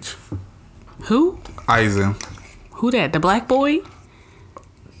from Bleach. Who? Aizen. Who that? The black boy?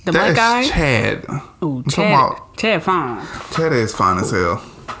 The black guy? Chad. Oh, Chad. Chad fine. Chad is fine as hell.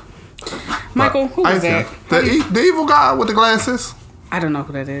 Michael, who is Aizen, that? the evil guy with the glasses. I don't know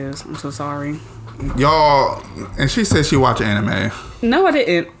who that is. I'm so sorry. Y'all, and she said she watch anime. No, I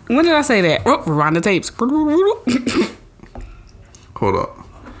didn't. When did I say that? Oh, rewind the tapes. Hold up.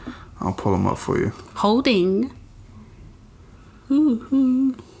 I'll pull them up for you. Holding.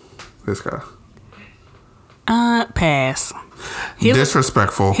 Ooh. This guy. Pass.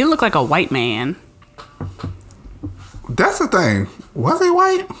 Disrespectful. He looked like a white man. That's the thing. Was he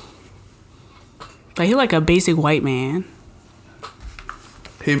white? Like he like a basic white man.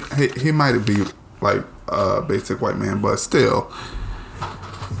 He might be like a basic white man, but still,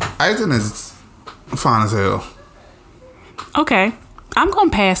 Aizen is fine as hell. Okay, I'm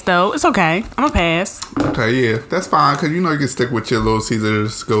gonna pass though. It's okay. I'm gonna pass. Okay, yeah, that's fine because you know you can stick with your Little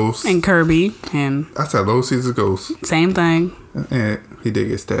Caesar's ghost And Kirby and I said Little Caesar's ghost. same thing. And he did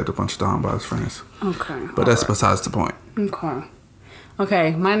get stabbed a bunch of times by his friends. Okay, But that's besides the point. okay.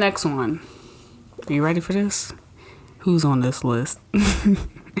 Okay, my next one. Are you ready for this? Who's on this list?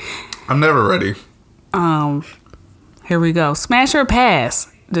 I'm never ready. Here we go. Smash or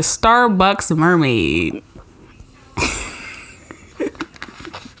pass? The Starbucks mermaid.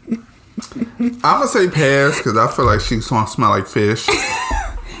 I'm gonna say pass because I feel like she's gonna smell like fish.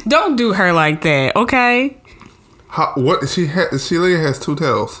 Don't do her like that, okay? What she literally has 2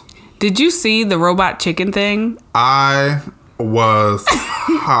 tails. Did you see the robot chicken thing? I was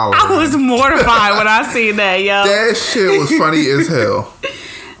hollering. I was mortified when I seen that, yo. That shit was funny as hell.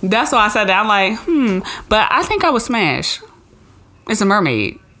 That's why I said that. I'm like, but I think I would smash. It's a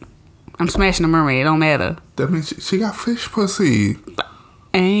mermaid. I'm smashing a mermaid. It don't matter. That means she got fish pussy.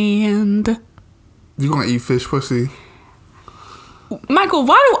 And You gonna eat fish pussy? Michael,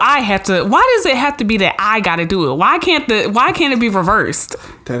 why does it have to be that I gotta do it? Why can't it be reversed?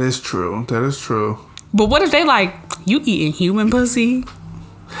 That is true. That is true. But what if they like, you eating human pussy?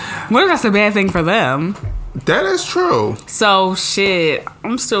 What if that's a bad thing for them? That is true. So shit,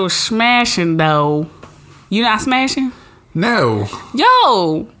 I'm still smashing though. You not smashing? No.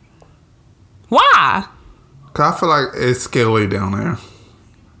 Yo, why? Cause I feel like it's scaly down there.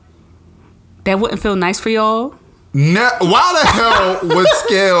 That wouldn't feel nice for y'all? No, why the hell would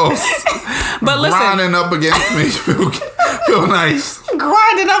scales But listen, grinding up against me feel nice?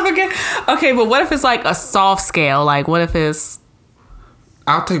 grinding up again. Okay, but what if it's like a soft scale? Like, what if it's...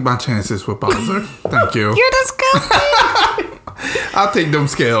 I'll take my chances with Bowser. Thank you. You're disgusting. I'll take them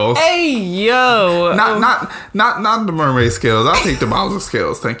scales. Hey, yo. Not the mermaid scales. I'll take the Bowser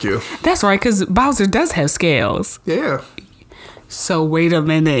scales. Thank you. That's right, because Bowser does have scales. Yeah. So, wait a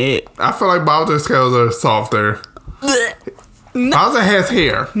minute. I feel like Bowser scales are softer. Bowser has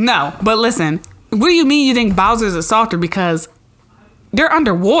hair. No, but listen. What do you mean you think Bowser's is softer? Because they're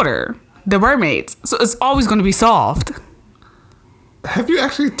underwater, the mermaids. So, it's always going to be soft. Have you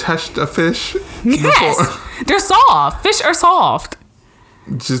actually touched a fish? Yes. Before? They're soft. Fish are soft.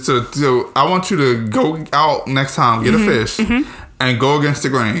 Just so I want you to go out next time, get a fish, and go against the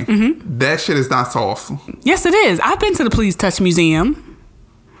grain. That shit is not soft. Yes, it is. I've been to the Please Touch Museum.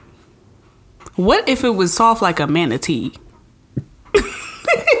 What if it was soft like a manatee?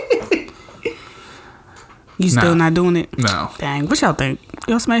 You still not doing it? No. Dang, what y'all think?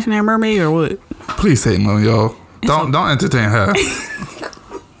 Y'all smashing that mermaid or what? Please say no, y'all. Don't entertain her.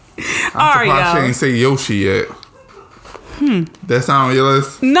 All right, surprised y'all. she ain't say Yoshi yet. That's not on your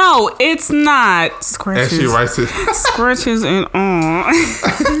list? No, it's not. As Scratches. she writes it. Scratches and I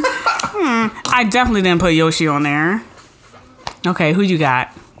definitely didn't put Yoshi on there. Okay, who you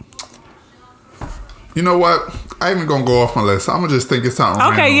got? You know what? I ain't even gonna go off my list. I'm gonna just think of something.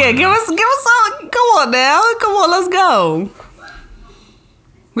 Okay, yeah, give us some. Come on now. Come on, let's go.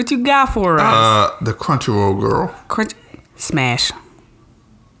 What you got for us? The Crunchyroll girl. Smash.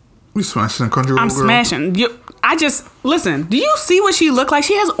 We smashing the Crunchyroll girl. I'm smashing. Listen, do you see what she looked like?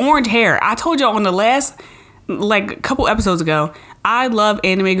 She has orange hair. I told y'all on the last, like, a couple episodes ago, I love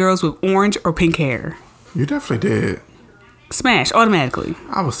anime girls with orange or pink hair. You definitely did. Smash, automatically.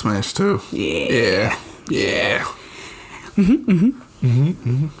 I was smashed too. Yeah. Yeah.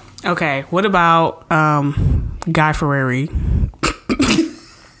 Okay, what about Guy Fieri?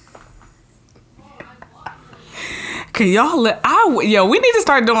 Can y'all we need to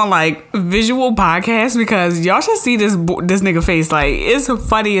start doing like visual podcasts because y'all should see this nigga face. Like, it's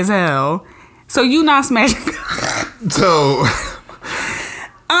funny as hell. So you not smashing? So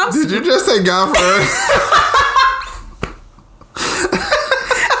did you just say God for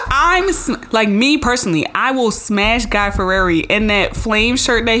like, me personally, I will smash Guy Fieri in that flame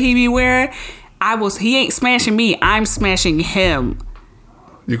shirt that he be wearing. He ain't smashing me. I'm smashing him.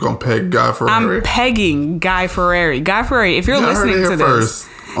 You gonna peg Guy Fieri? I'm pegging Guy Fieri. Guy Fieri, if you're listening to this,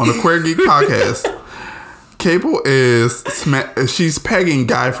 on the Queer Geek podcast, Cable is she's pegging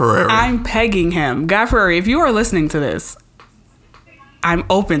Guy Fieri. I'm pegging him. Guy Fieri, if you are listening to this, I'm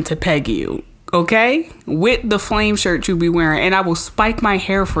open to peg you. Okay, with the flame shirt you be wearing, and I will spike my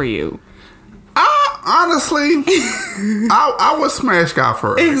hair for you. Honestly, I would smash God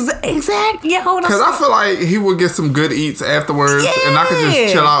Ferrari. Exactly. Yeah, hold on. Because I feel like he would get some good eats afterwards, and I could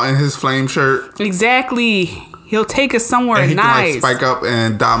just chill out in his flame shirt. Exactly. He'll take us somewhere and he nice. Can, like, spike up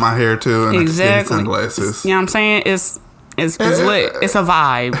and dye my hair too, and exactly. I can get sunglasses. You know what I'm saying? It's lit. It's a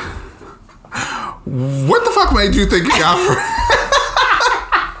vibe. What the fuck made you think God Ferrari?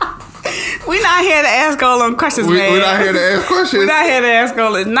 We not here to ask all them questions, man. We not here to ask questions. We not here to ask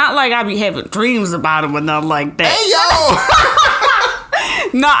all this. Not like I be having dreams about him or nothing like that. Hey,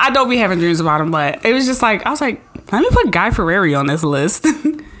 yo! No, I don't be having dreams about him, but it was just like, I was like, let me put Guy Fieri on this list.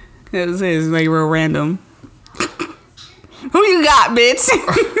 It was like real random. Who you got, bitch?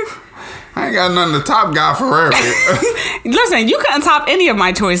 I ain't got nothing to top Guy Fieri. Listen, you couldn't top any of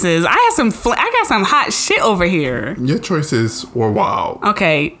my choices. I got some hot shit over here. Your choices were wild.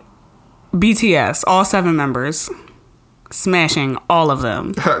 Okay. BTS, all 7 members, smashing all of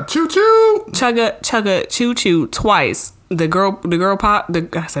them. Choo choo, chugga, choo choo twice. The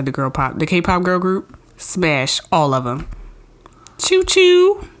K-pop girl group, smash all of them. Choo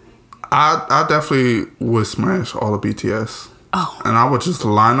choo. I definitely would smash all of BTS. Oh, and I would just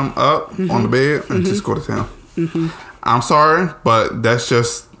line them up on the bed and just go to town. I'm sorry, but it's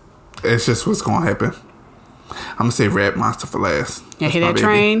just what's gonna happen. I'm gonna say Red Monster for last. Yeah, hear that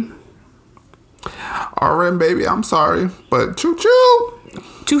train? Alright, baby, I'm sorry, but choo choo,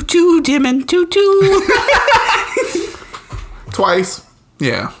 choo choo, Jimin, choo choo. Twice,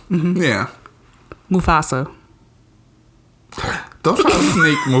 yeah, yeah. Mufasa. Don't try to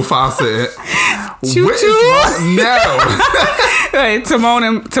sneak Mufasa in. Choo choo. No. Hey,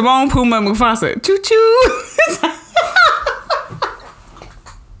 Timon, Pumbaa, Mufasa. Choo choo.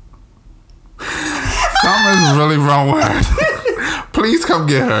 Something's really wrong with her. Please come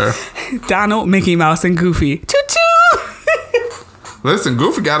get her. Donald, Mickey Mouse, and Goofy. Choo choo. Listen,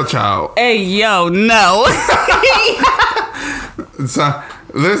 Goofy got a child. Hey, yo, no. So,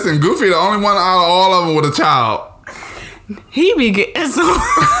 listen, Goofy the only one out of all of them with a child. He be getting so...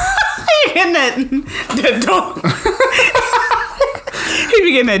 he getting that dog... he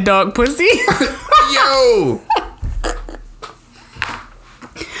be getting that dog pussy. Yo!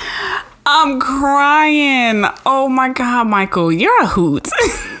 I'm crying. Oh my God, Michael. You're a hoot.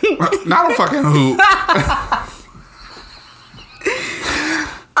 Not a fucking hoot.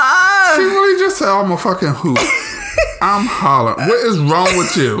 She really just said I'm a fucking hoot. I'm hollering. What is wrong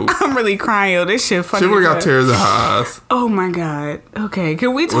with you? I'm really crying. Yo, this shit funny. She really got tears in her eyes. Oh my God. Okay,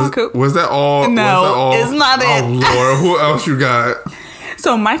 can we talk? Was that all? No, it's not it. Oh Lord, who else you got?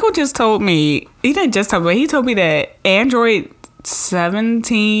 So Michael just told me, he didn't just tell me, he told me that Android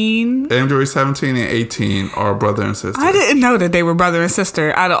 17 and 18 are brother and sister. I didn't know that they were brother and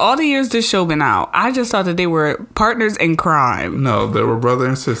sister. Out of all the years this show been out, I just thought that they were partners in crime. No, they were brother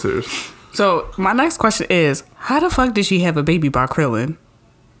and sisters. So my next question is, how the fuck did she have a baby by Krillin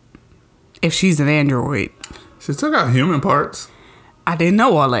if she's an android? She still got human parts. I didn't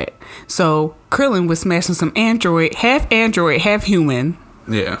know all that. So Krillin was smashing some android, half human.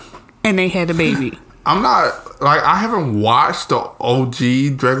 Yeah. And they had a baby. I'm not, like, I haven't watched the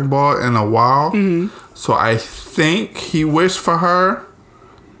OG Dragon Ball in a while. So I think he wished for her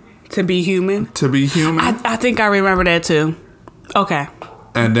to be human. I think I remember that too. Okay.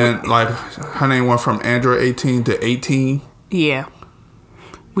 And then, like, her name went from Android 18 to 18. Yeah.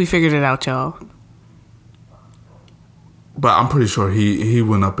 We figured it out, y'all. But I'm pretty sure he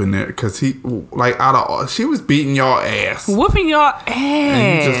went up in there because he, like, she was beating y'all ass. Whooping y'all ass.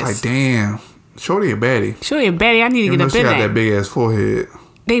 And you just like, damn. Shorty a baddie. I need to get up in there. She got that big ass forehead.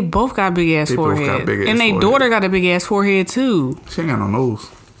 They both got big ass forehead. And their daughter got a big ass forehead too. She ain't got no nose.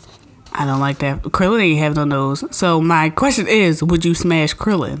 I don't like that. Krillin ain't have no nose. So my question is, would you smash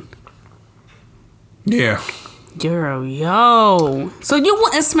Krillin? Yeah. Yo. So you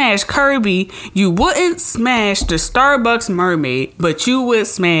wouldn't smash Kirby. You wouldn't smash the Starbucks mermaid, but you would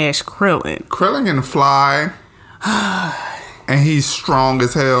smash Krillin. Krillin can fly. And he's strong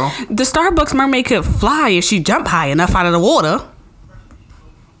as hell. The Starbucks mermaid could fly if she jumped high enough out of the water.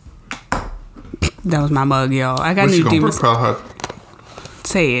 That was my mug, y'all. I got new demons. Propel her?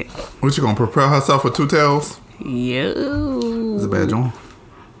 Say it. What, you gonna propel herself with 2 tails? Yo. It's a bad joint.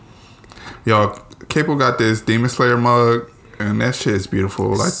 Y'all, Capo got this Demon Slayer mug, and that shit is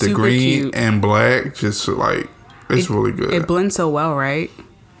beautiful. Like, super the green cute. And black, just like, it's really good. It blends so well, right?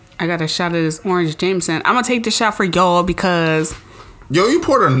 I got a shot of this orange Jameson. I'm gonna take the shot for y'all because... Yo, you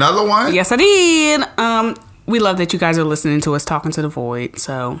poured another one? Yes, I did. We love that you guys are listening to us talking to the void,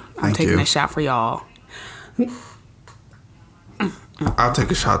 so I'm taking a shot for y'all. I'll take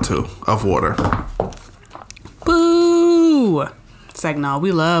a shot too of water. Boo! It's like, no,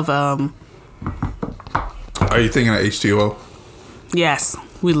 we love Are you thinking of H2O? Yes,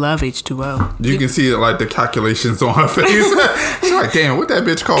 we love H2O. You can see like the calculations on her face. She's like, damn, what that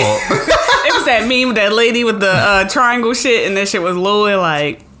bitch called? It was that meme with that lady with the triangle shit, and that shit was lower.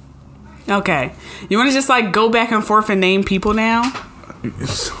 Like, okay, you want to just like go back and forth and name people now?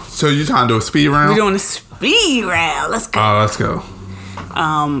 So you trying to do a speed round? We're doing a speed round. Let's go. Let's go.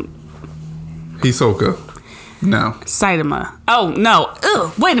 Hisoka. No. Saitama. Oh no.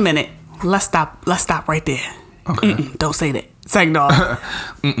 Ugh, wait a minute. Let's stop right there. Okay. Don't say that. Second off.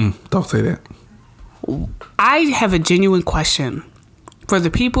 Don't say that. I have a genuine question for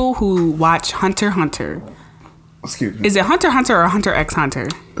the people who watch Hunter x Hunter. Excuse me. Is it Hunter x Hunter or Hunter x Hunter?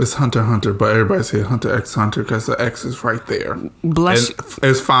 It's Hunter x Hunter, but everybody say Hunter x Hunter because the X is right there. Bless you.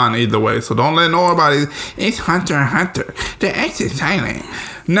 It's fine either way, so don't let nobody. It's Hunter x Hunter. The X is silent.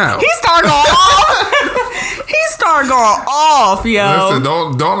 No. He started going off. He started going off, yo.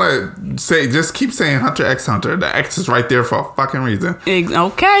 Listen, don't let say. Just keep saying Hunter x Hunter. The X is right there for a fucking reason.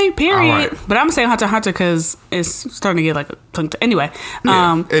 Okay, period. Right. But I'm saying Hunter x Hunter because it's starting to get like a tongue. Anyway.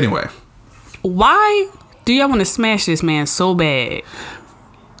 Yeah. Anyway. Why do y'all want to smash this man so bad?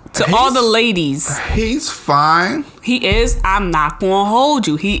 To all the ladies. He's fine. He is. I'm not going to hold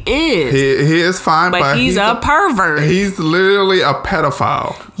you. He is. He is fine, but he's a pervert. He's literally a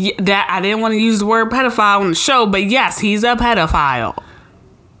pedophile. Yeah, that I didn't want to use the word pedophile on the show, but yes, he's a pedophile.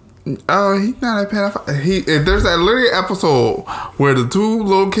 Oh, he's not a pedophile. There's that literally episode where the two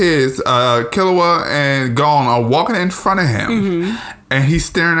little kids, Killua and Gon, are walking in front of him, and he's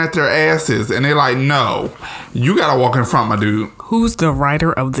staring at their asses, and they're like, "No, you gotta walk in front, my dude." Who's the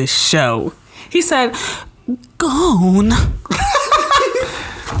writer of this show? He said, "Gon."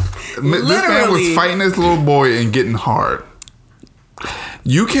 This man was fighting this little boy and getting hard.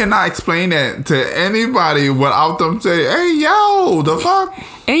 You cannot explain that to anybody without them saying, "Hey, yo, the fuck."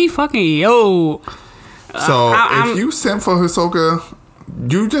 Hey, fucking yo. So if you sent for Hisoka,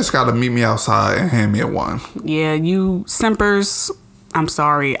 you just gotta meet me outside and hand me a one. Yeah, you simpers. I'm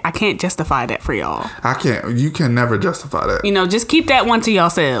sorry. I can't justify that for y'all. I can't. You can never justify that. You know, just keep that one to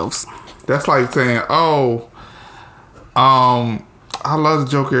yourselves. That's like saying, "Oh, I love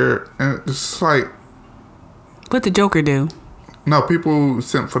the Joker," and it's like, What the Joker do? no, people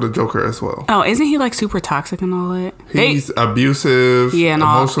sent for the Joker as well. Oh, isn't he like super toxic and all that? He's abusive, Yeah, and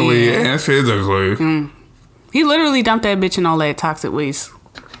all- emotionally yeah. and physically. He literally dumped that bitch in all that toxic waste.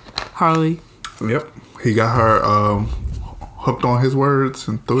 Harley. Yep, he got her hooked on his words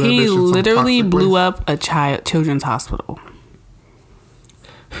and threw that bitch He in some literally toxic blew waste. up a children's hospital.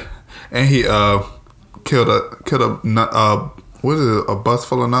 And he killed a what is it, a bus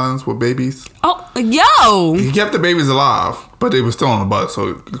full of nuns with babies. Oh, yo! He kept the babies alive, but they were still on the bus,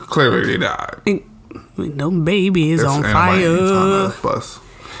 so clearly they died. No baby is on Anybody on fire. the bus.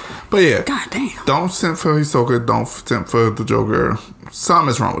 But yeah, God damn. don't send for Hisoka. Don't send for the Joker. Something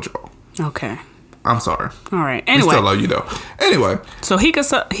is wrong with y'all. Okay. I'm sorry. All right. We Anyway. still love you though. Anyway, So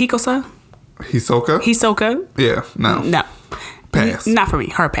Hisoka? Hisoka. Yeah. No. No. Pass. Not for me.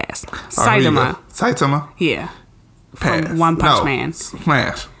 Her pass. Alright, here you Saitama. go. Saitama. Yeah. Pass. From One Punch No. Man.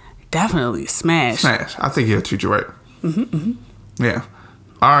 Smash. Definitely smash. Smash. I think he'll treat you right. Yeah.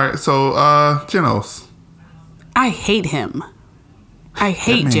 All right. So, Genos. I hate him. I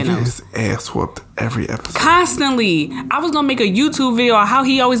hate That man get Genos. his ass whooped every episode. Constantly. I was gonna make a YouTube video on how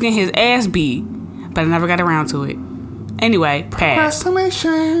he always get his ass beat, but I never got around to it. Anyway, pass.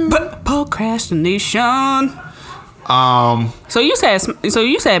 Procrastination. Procrastination. So you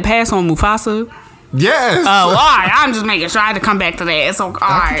said pass on Mufasa. Yes. Oh, all right. I'm just making sure I had to come back to that. So all I keep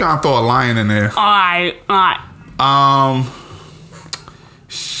right, trying to throw a lion in there. all right.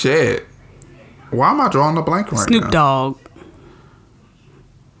 Shit. Why am I drawing a blank right Snoop now? Dogg.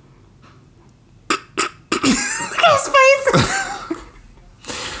 His face.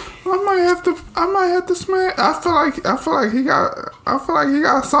 I might have to smash. I feel like he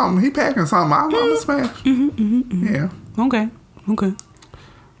got something. He packing something. I'm gonna smash. Yeah. Okay.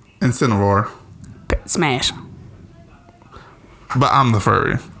 Incineroar. Smash. But I'm the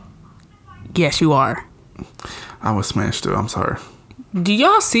furry. Yes, you are. I was smashed too. I'm sorry. Do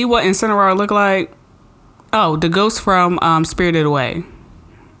y'all see what Incineroar look like? Oh, the ghost from Spirited Away.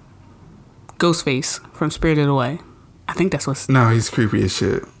 Ghostface from Spirited Away. I think that's what's No, he's creepy as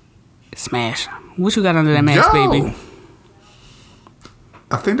shit. smash. What you got under that mask, baby?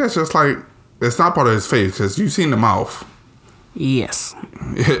 I think that's just like, it's not part of his face because you seen the mouth. Yes.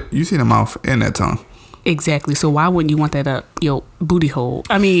 You seen the mouth and that tongue. Exactly. So why wouldn't you want that up your booty hole?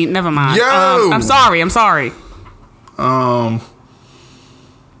 I mean, never mind. Yo! I'm sorry.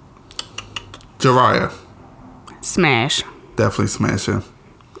 Jiraiya. Smash. Definitely smashing.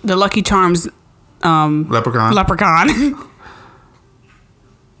 The Lucky Charms Leprechaun.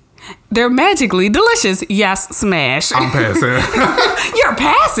 They're magically delicious. Yes, smash. I'm passing. You're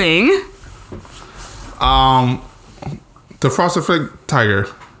passing? The Frosted Flake Tiger.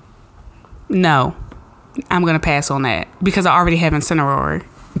 No. I'm going to pass on that because I already have Incineroar.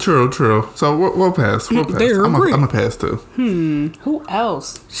 True. So we'll pass. I'm going to pass too. Who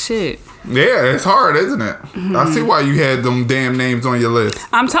else? Shit. Yeah, it's hard, isn't it? I see why you had them damn names on your list.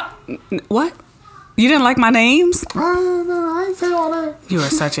 What? You didn't like my names? I ain't say all that. You are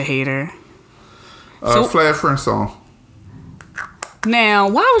such a hater. Flash Flintstone. Now,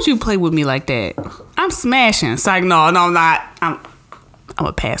 why would you play with me like that? I'm smashing. It's like, no, I'm not. I'm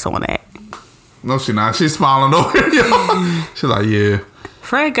going to pass on that. No, she not. She's smiling over here. She's like, yeah.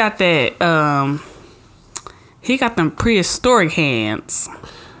 Fred got that, he got them prehistoric hands.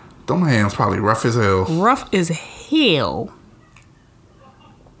 Them hands probably rough as hell. Rough as hell.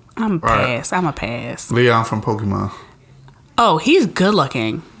 I'm a pass. I'm a pass. Leon from Pokemon. Oh, he's good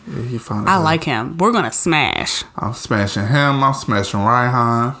looking. Yeah, he fine. I like him. We're gonna smash. I'm smashing him. I'm smashing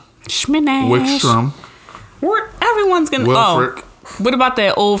Raihan. Schminash. Wickstrom. Everyone's gonna. Wilfric. Oh, what about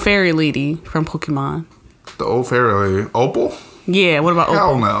that old fairy lady from Pokemon? The old fairy lady. Opal? Yeah, what about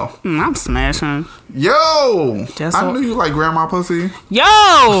Hell Opal? no. I'm smashing. Yo! I knew you like grandma pussy. Yo!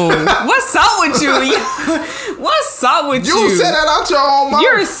 What's up with you? What's up with you? You said that out your own mouth.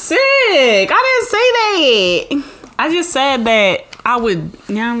 You're sick. I didn't say that. I just said that I would.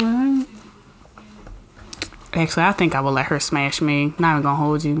 Yeah. Actually, I think I would let her smash me. Not even gonna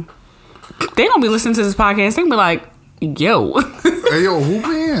hold you. They gonna be listening to this podcast. They gonna be like, yo. Hey, yo, who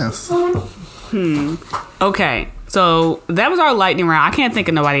wins? Okay. So that was our lightning round. I can't think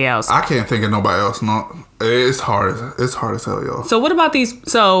of nobody else. I can't think of nobody else. No, it's hard. It's hard as hell, y'all. So what about these?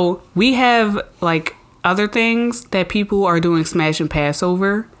 So we have like other things that people are doing smash and pass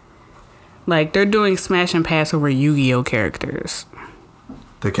over. Like they're doing smash and pass over Yu-Gi-Oh characters.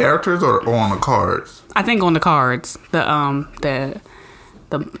 The characters or on the cards? I think on the cards. The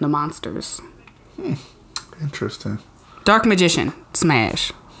monsters. Interesting. Dark Magician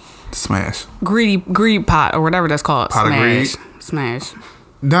smash. Smash. Greed pot or whatever that's called. Pot smash. of greed? Smash.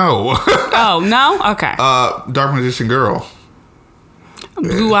 No. Oh no. Okay. Dark Magician Girl.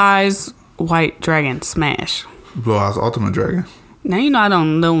 Blue Eyes White Dragon smash. Blue Eyes Ultimate Dragon. Now you know I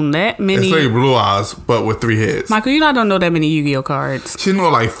don't know that many. It's like Blue Eyes, but with 3 heads. Michael, you know I don't know that many Yu-Gi-Oh cards. She knew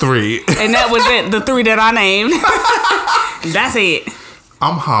like 3. And that was it. The 3 that I named. That's it.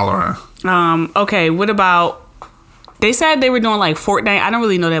 I'm hollering. Okay, what about... They said they were doing like Fortnite. I don't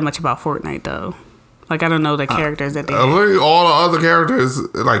really know that much about Fortnite though. Like I don't know the characters that they have. Literally all the other characters,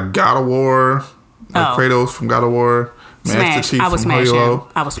 like God of War, like Kratos from God of War, Master Chief from Halo.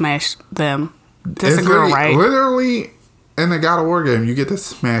 I would smash them. That's a girl, right? Literally, in the God of War game, you get to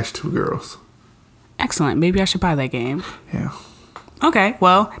smash 2 girls. Excellent. Maybe I should buy that game. Yeah. Okay,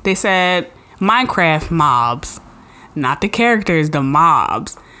 well, they said Minecraft mobs. Not the characters, the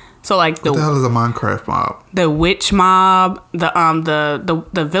mobs. So like what the hell is a Minecraft mob? The witch mob,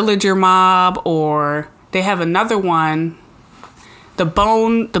 the villager mob, or they have another one. The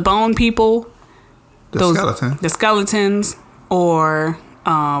bone people. The skeletons, or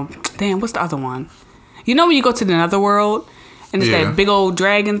what's the other one? You know when you go to the netherworld and it's that big old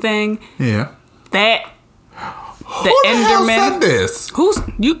dragon thing? Yeah. The Enderman. Who said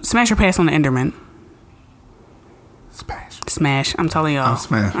this? You smash or pass on the Enderman? Smash. I'm telling y'all.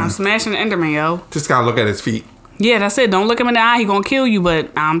 I'm smashing the Enderman, yo. Just gotta look at his feet. Yeah, that's it. Don't look him in the eye. He gonna kill you,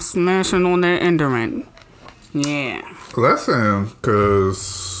 but I'm smashing on that Enderman. Yeah. Listen,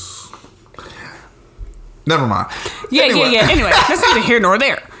 cause... Never mind. Yeah. Anyway, that's neither here nor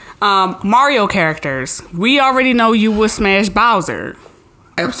there. Mario characters. We already know you would smash Bowser.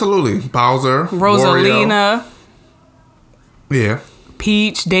 Absolutely. Bowser. Rosalina. Wario. Yeah.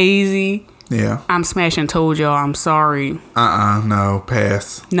 Peach, Daisy. Yeah. I'm smashing Toad, y'all. I'm sorry. No.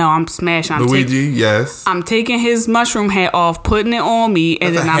 Pass. No, I'm smashing. Luigi, yes. I'm taking his mushroom hat off, putting it on me,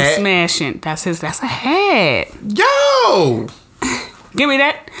 and then I'm smashing. That's a hat. Yo! Give me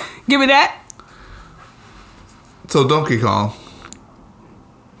that. So Donkey Kong.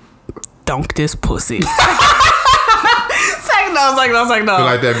 Dunk this pussy. Second no. Feel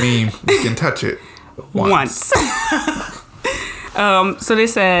like that meme. You can touch it once. So they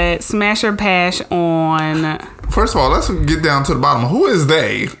said smash or pass on... First of all, let's get down to the bottom. Who is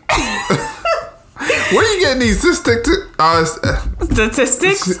they? Where are you getting these statistics?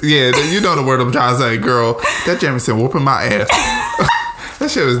 Statistics? Yeah, you know the word I'm trying to say, girl. That Jamison whooping my ass. That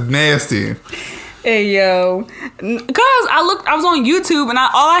shit is nasty. Hey, yo. Because I was on YouTube and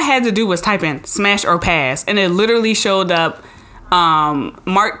all I had to do was type in smash or pass. And it literally showed up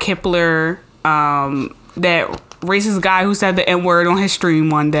Mark Kepler, that racist guy who said the N-word on his stream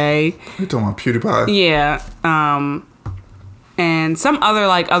one day. You talking about PewDiePie? Yeah. And some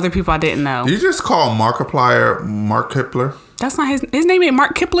other people I didn't know. You just call Markiplier Mark Kipler? That's not his name ain't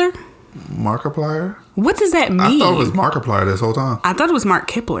Mark Kipler? Markiplier? What does that mean? I thought it was Markiplier this whole time. I thought it was Mark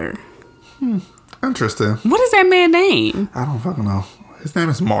Kipler. Interesting. What is that man's name? I don't fucking know. His name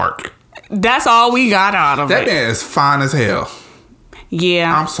is Mark. That's all we got out of That it. man is fine as hell.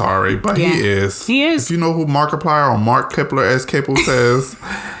 Yeah. I'm sorry, but Yeah. he is. He is. If you know who Markiplier or Mark Kipler, as Capo says,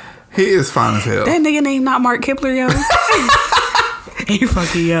 he is fine as hell. That nigga name not Mark Kipler, yo. Hey,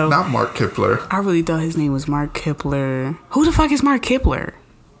 fucking yo. Not Mark Kipler. I really thought his name was Mark Kipler. Who the fuck is Mark Kipler?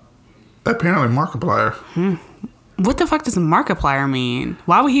 Apparently Markiplier. What the fuck does Markiplier mean?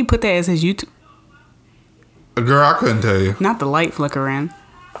 Why would he put that as his YouTube? Girl, I couldn't tell you. Not the light flickering.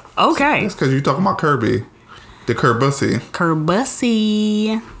 Okay. That's because you're talking about Kirby. The Kirbussy.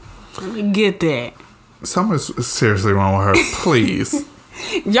 Kerbussy. Let me get that. Something's seriously wrong with her. Please.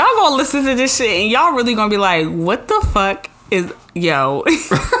 Y'all gonna listen to this shit and y'all really gonna be like, what the fuck is... Yo.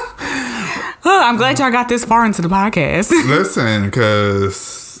 I'm glad y'all got this far into the podcast. Listen,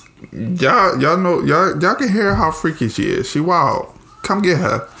 because y'all know, y'all can hear how freaky she is. She wild. Come get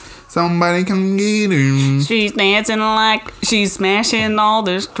her. Somebody come get her. She's dancing like she's smashing all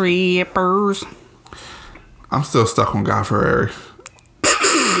the strippers. I'm still stuck on Guy Fieri.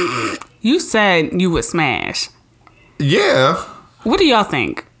 You said you would smash. Yeah. What do y'all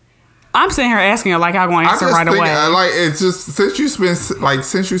think? I'm sitting here asking her like I'm going to answer right away. Like, it's just since you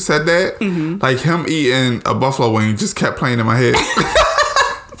said that, like him eating a buffalo wing just kept playing in my head.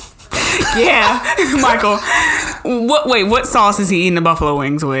 Yeah, Michael. What sauce is he eating the buffalo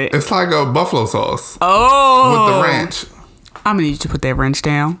wings with? It's like a buffalo sauce Oh, with the ranch. I'm gonna need you to put that wrench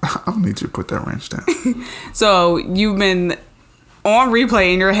down. I'm gonna need you to put that ranch down. So you've been on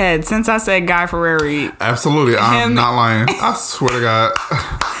replay in your head since I said Guy Fieri. Absolutely, I'm not lying. I swear to God.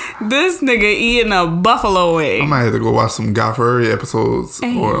 This nigga eating a buffalo I wing. might have to go watch some Guy Fieri episodes.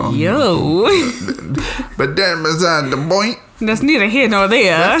 Hey, or, yo. But then beside the point. That's neither here nor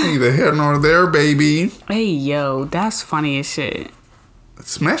there. That's neither here nor there, baby. Hey, yo. That's funny as shit.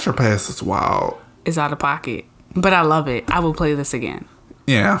 Smash or Pass is wild. It's out of pocket. But I love it. I will play this again.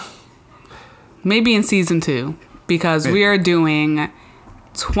 Yeah. Maybe in season 2. Because we are doing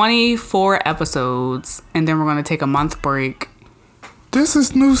 24 episodes. And then we're going to take a month break. This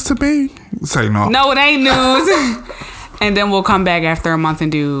is news to me. Say no. No, it ain't news. And then we'll come back after a month and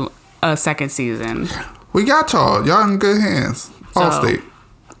do a second season. We got y'all. Y'all in good hands. Allstate.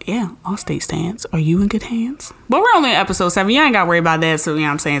 Yeah, Allstate stands. Are you in good hands? But we're only in episode 7. You ain't got to worry about that. So, you know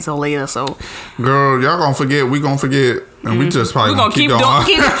what I'm saying? So later. So, Girl, y'all gonna forget. We gonna forget. And we just probably we're gonna keep going.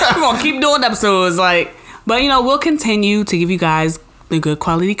 we're going to keep doing episodes. But, we'll continue to give you guys the good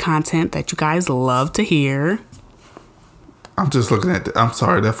quality content that you guys love to hear. I'm just looking at I'm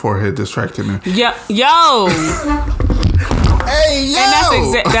sorry, that forehead distracted me. Yo. Hey, yo!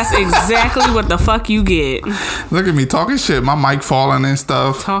 And that's exactly what the fuck you get. Look at me talking shit. My mic falling and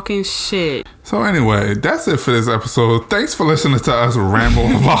stuff. Talking shit. So anyway, that's it for this episode. Thanks for listening to us ramble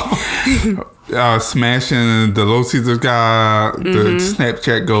about smashing the Little Caesars guy, the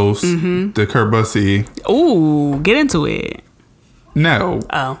Snapchat ghost, the Kerbussy. Ooh, get into it. No.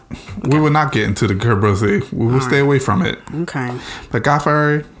 Oh. We will not get into the Kerbussy. We will stay away from it. Okay. But Guy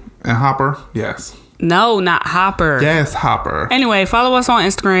Fieri and Hopper, yes. No, not Hopper. Yes, Hopper. Anyway, follow us on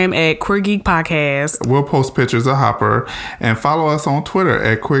Instagram at Queer Geek Podcast. We'll post pictures of Hopper and follow us on Twitter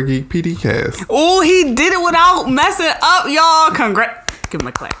at Queer Geek PDcast. Oh, he did it without messing up, y'all. Congrats. Give him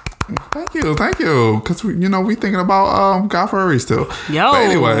a clap. Thank you. Because, we thinking about Guy Fieri still. Yo. But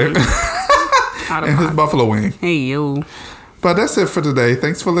anyway. And his buffalo wing. Hey, yo. But that's it for today.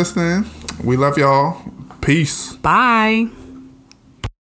 Thanks for listening. We love y'all. Peace. Bye.